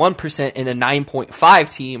 21% in a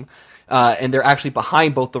 9.5 team, and they're actually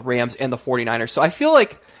behind both the Rams and the 49ers. So I feel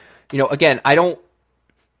like, again, I don't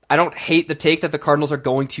hate the take that the Cardinals are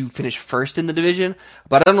going to finish first in the division,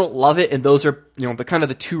 but I don't love it, and those are the kind of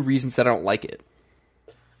the 2 reasons that I don't like it.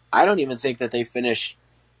 I don't even think that they finish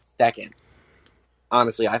second.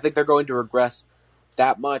 Honestly, I think they're going to regress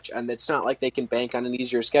that much, and it's not like they can bank on an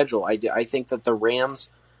easier schedule. I think that the Rams,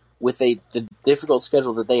 with the difficult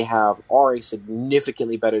schedule that they have, are a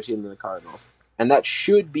significantly better team than the Cardinals. And that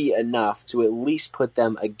should be enough to at least put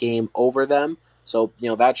them a game over them. So,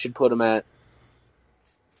 that should put them at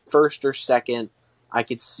first or second. I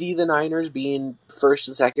could see the Niners being first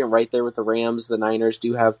and second right there with the Rams. The Niners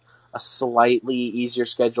do have a slightly easier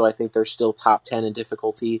schedule. I think they're still top 10 in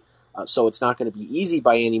difficulty. So it's not going to be easy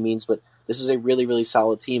by any means, but this is a really, really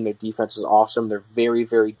solid team. Their defense is awesome. They're very,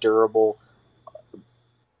 very durable.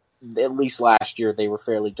 At least last year, they were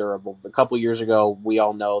fairly durable. A couple years ago, we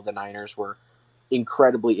all know the Niners were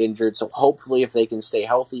incredibly injured. So hopefully, if they can stay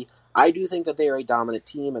healthy, I do think that they are a dominant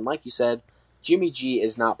team. And like you said, Jimmy G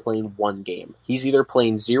is not playing one game. He's either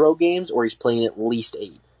playing 0 games or he's playing at least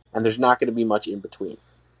 8. And there's not going to be much in between.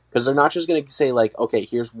 Because they're not just going to say, like, okay,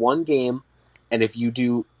 here's one game, and if you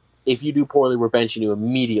do poorly, we're benching you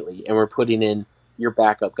immediately, and we're putting in your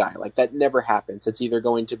backup guy. Like, that never happens. It's either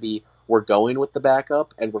going to be, we're going with the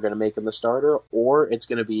backup, and we're going to make him the starter, or it's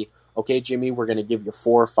going to be, okay, Jimmy, we're going to give you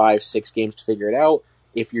 4, 5, 6 games to figure it out.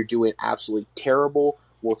 If you're doing absolutely terrible,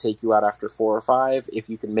 we'll take you out after 4 or 5. If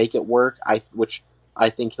you can make it work, which I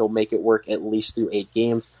think he'll make it work at least through 8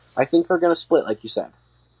 games, I think they're going to split, like you said.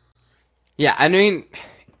 Yeah, I mean,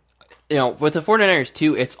 with the 49ers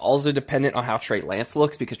too, it's also dependent on how Trey Lance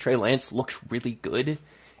looks, because Trey Lance looks really good.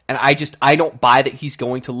 And I don't buy that he's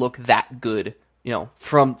going to look that good,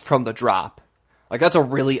 from the drop. Like, that's a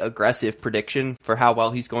really aggressive prediction for how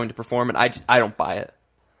well he's going to perform, and I don't buy it.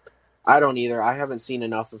 I don't either. I haven't seen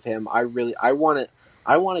enough of him. I want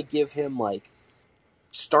to give him,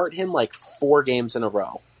 start him 4 games in a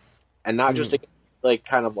row, and not just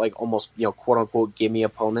kind of almost quote unquote gimme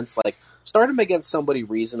opponents. Start him against somebody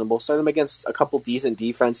reasonable. Start him against a couple decent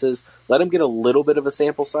defenses. Let him get a little bit of a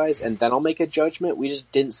sample size, and then I'll make a judgment. We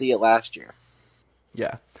just didn't see it last year.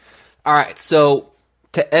 Yeah. All right, so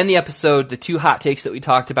to end the episode, the 2 hot takes that we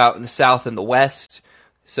talked about in the South and the West.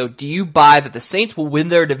 So do you buy that the Saints will win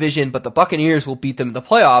their division, but the Buccaneers will beat them in the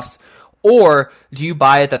playoffs? Or do you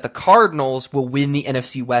buy it that the Cardinals will win the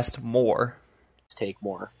NFC West more? Take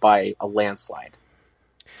more by a landslide.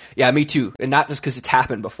 Yeah, me too. And not just because it's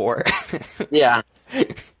happened before. Yeah.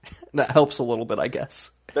 That helps a little bit, I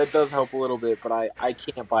guess. That does help a little bit, but I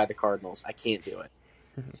can't buy the Cardinals. I can't do it.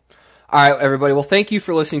 All right, everybody. Well, thank you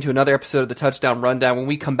for listening to another episode of the Touchdown Rundown. When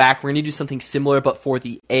we come back, we're going to do something similar, but for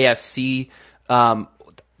the AFC.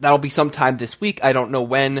 That'll be sometime this week. I don't know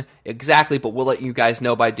when exactly, but we'll let you guys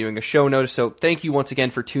know by doing a show notice. So thank you once again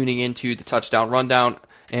for tuning into the Touchdown Rundown.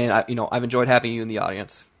 And I've enjoyed having you in the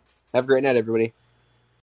audience. Have a great night, everybody.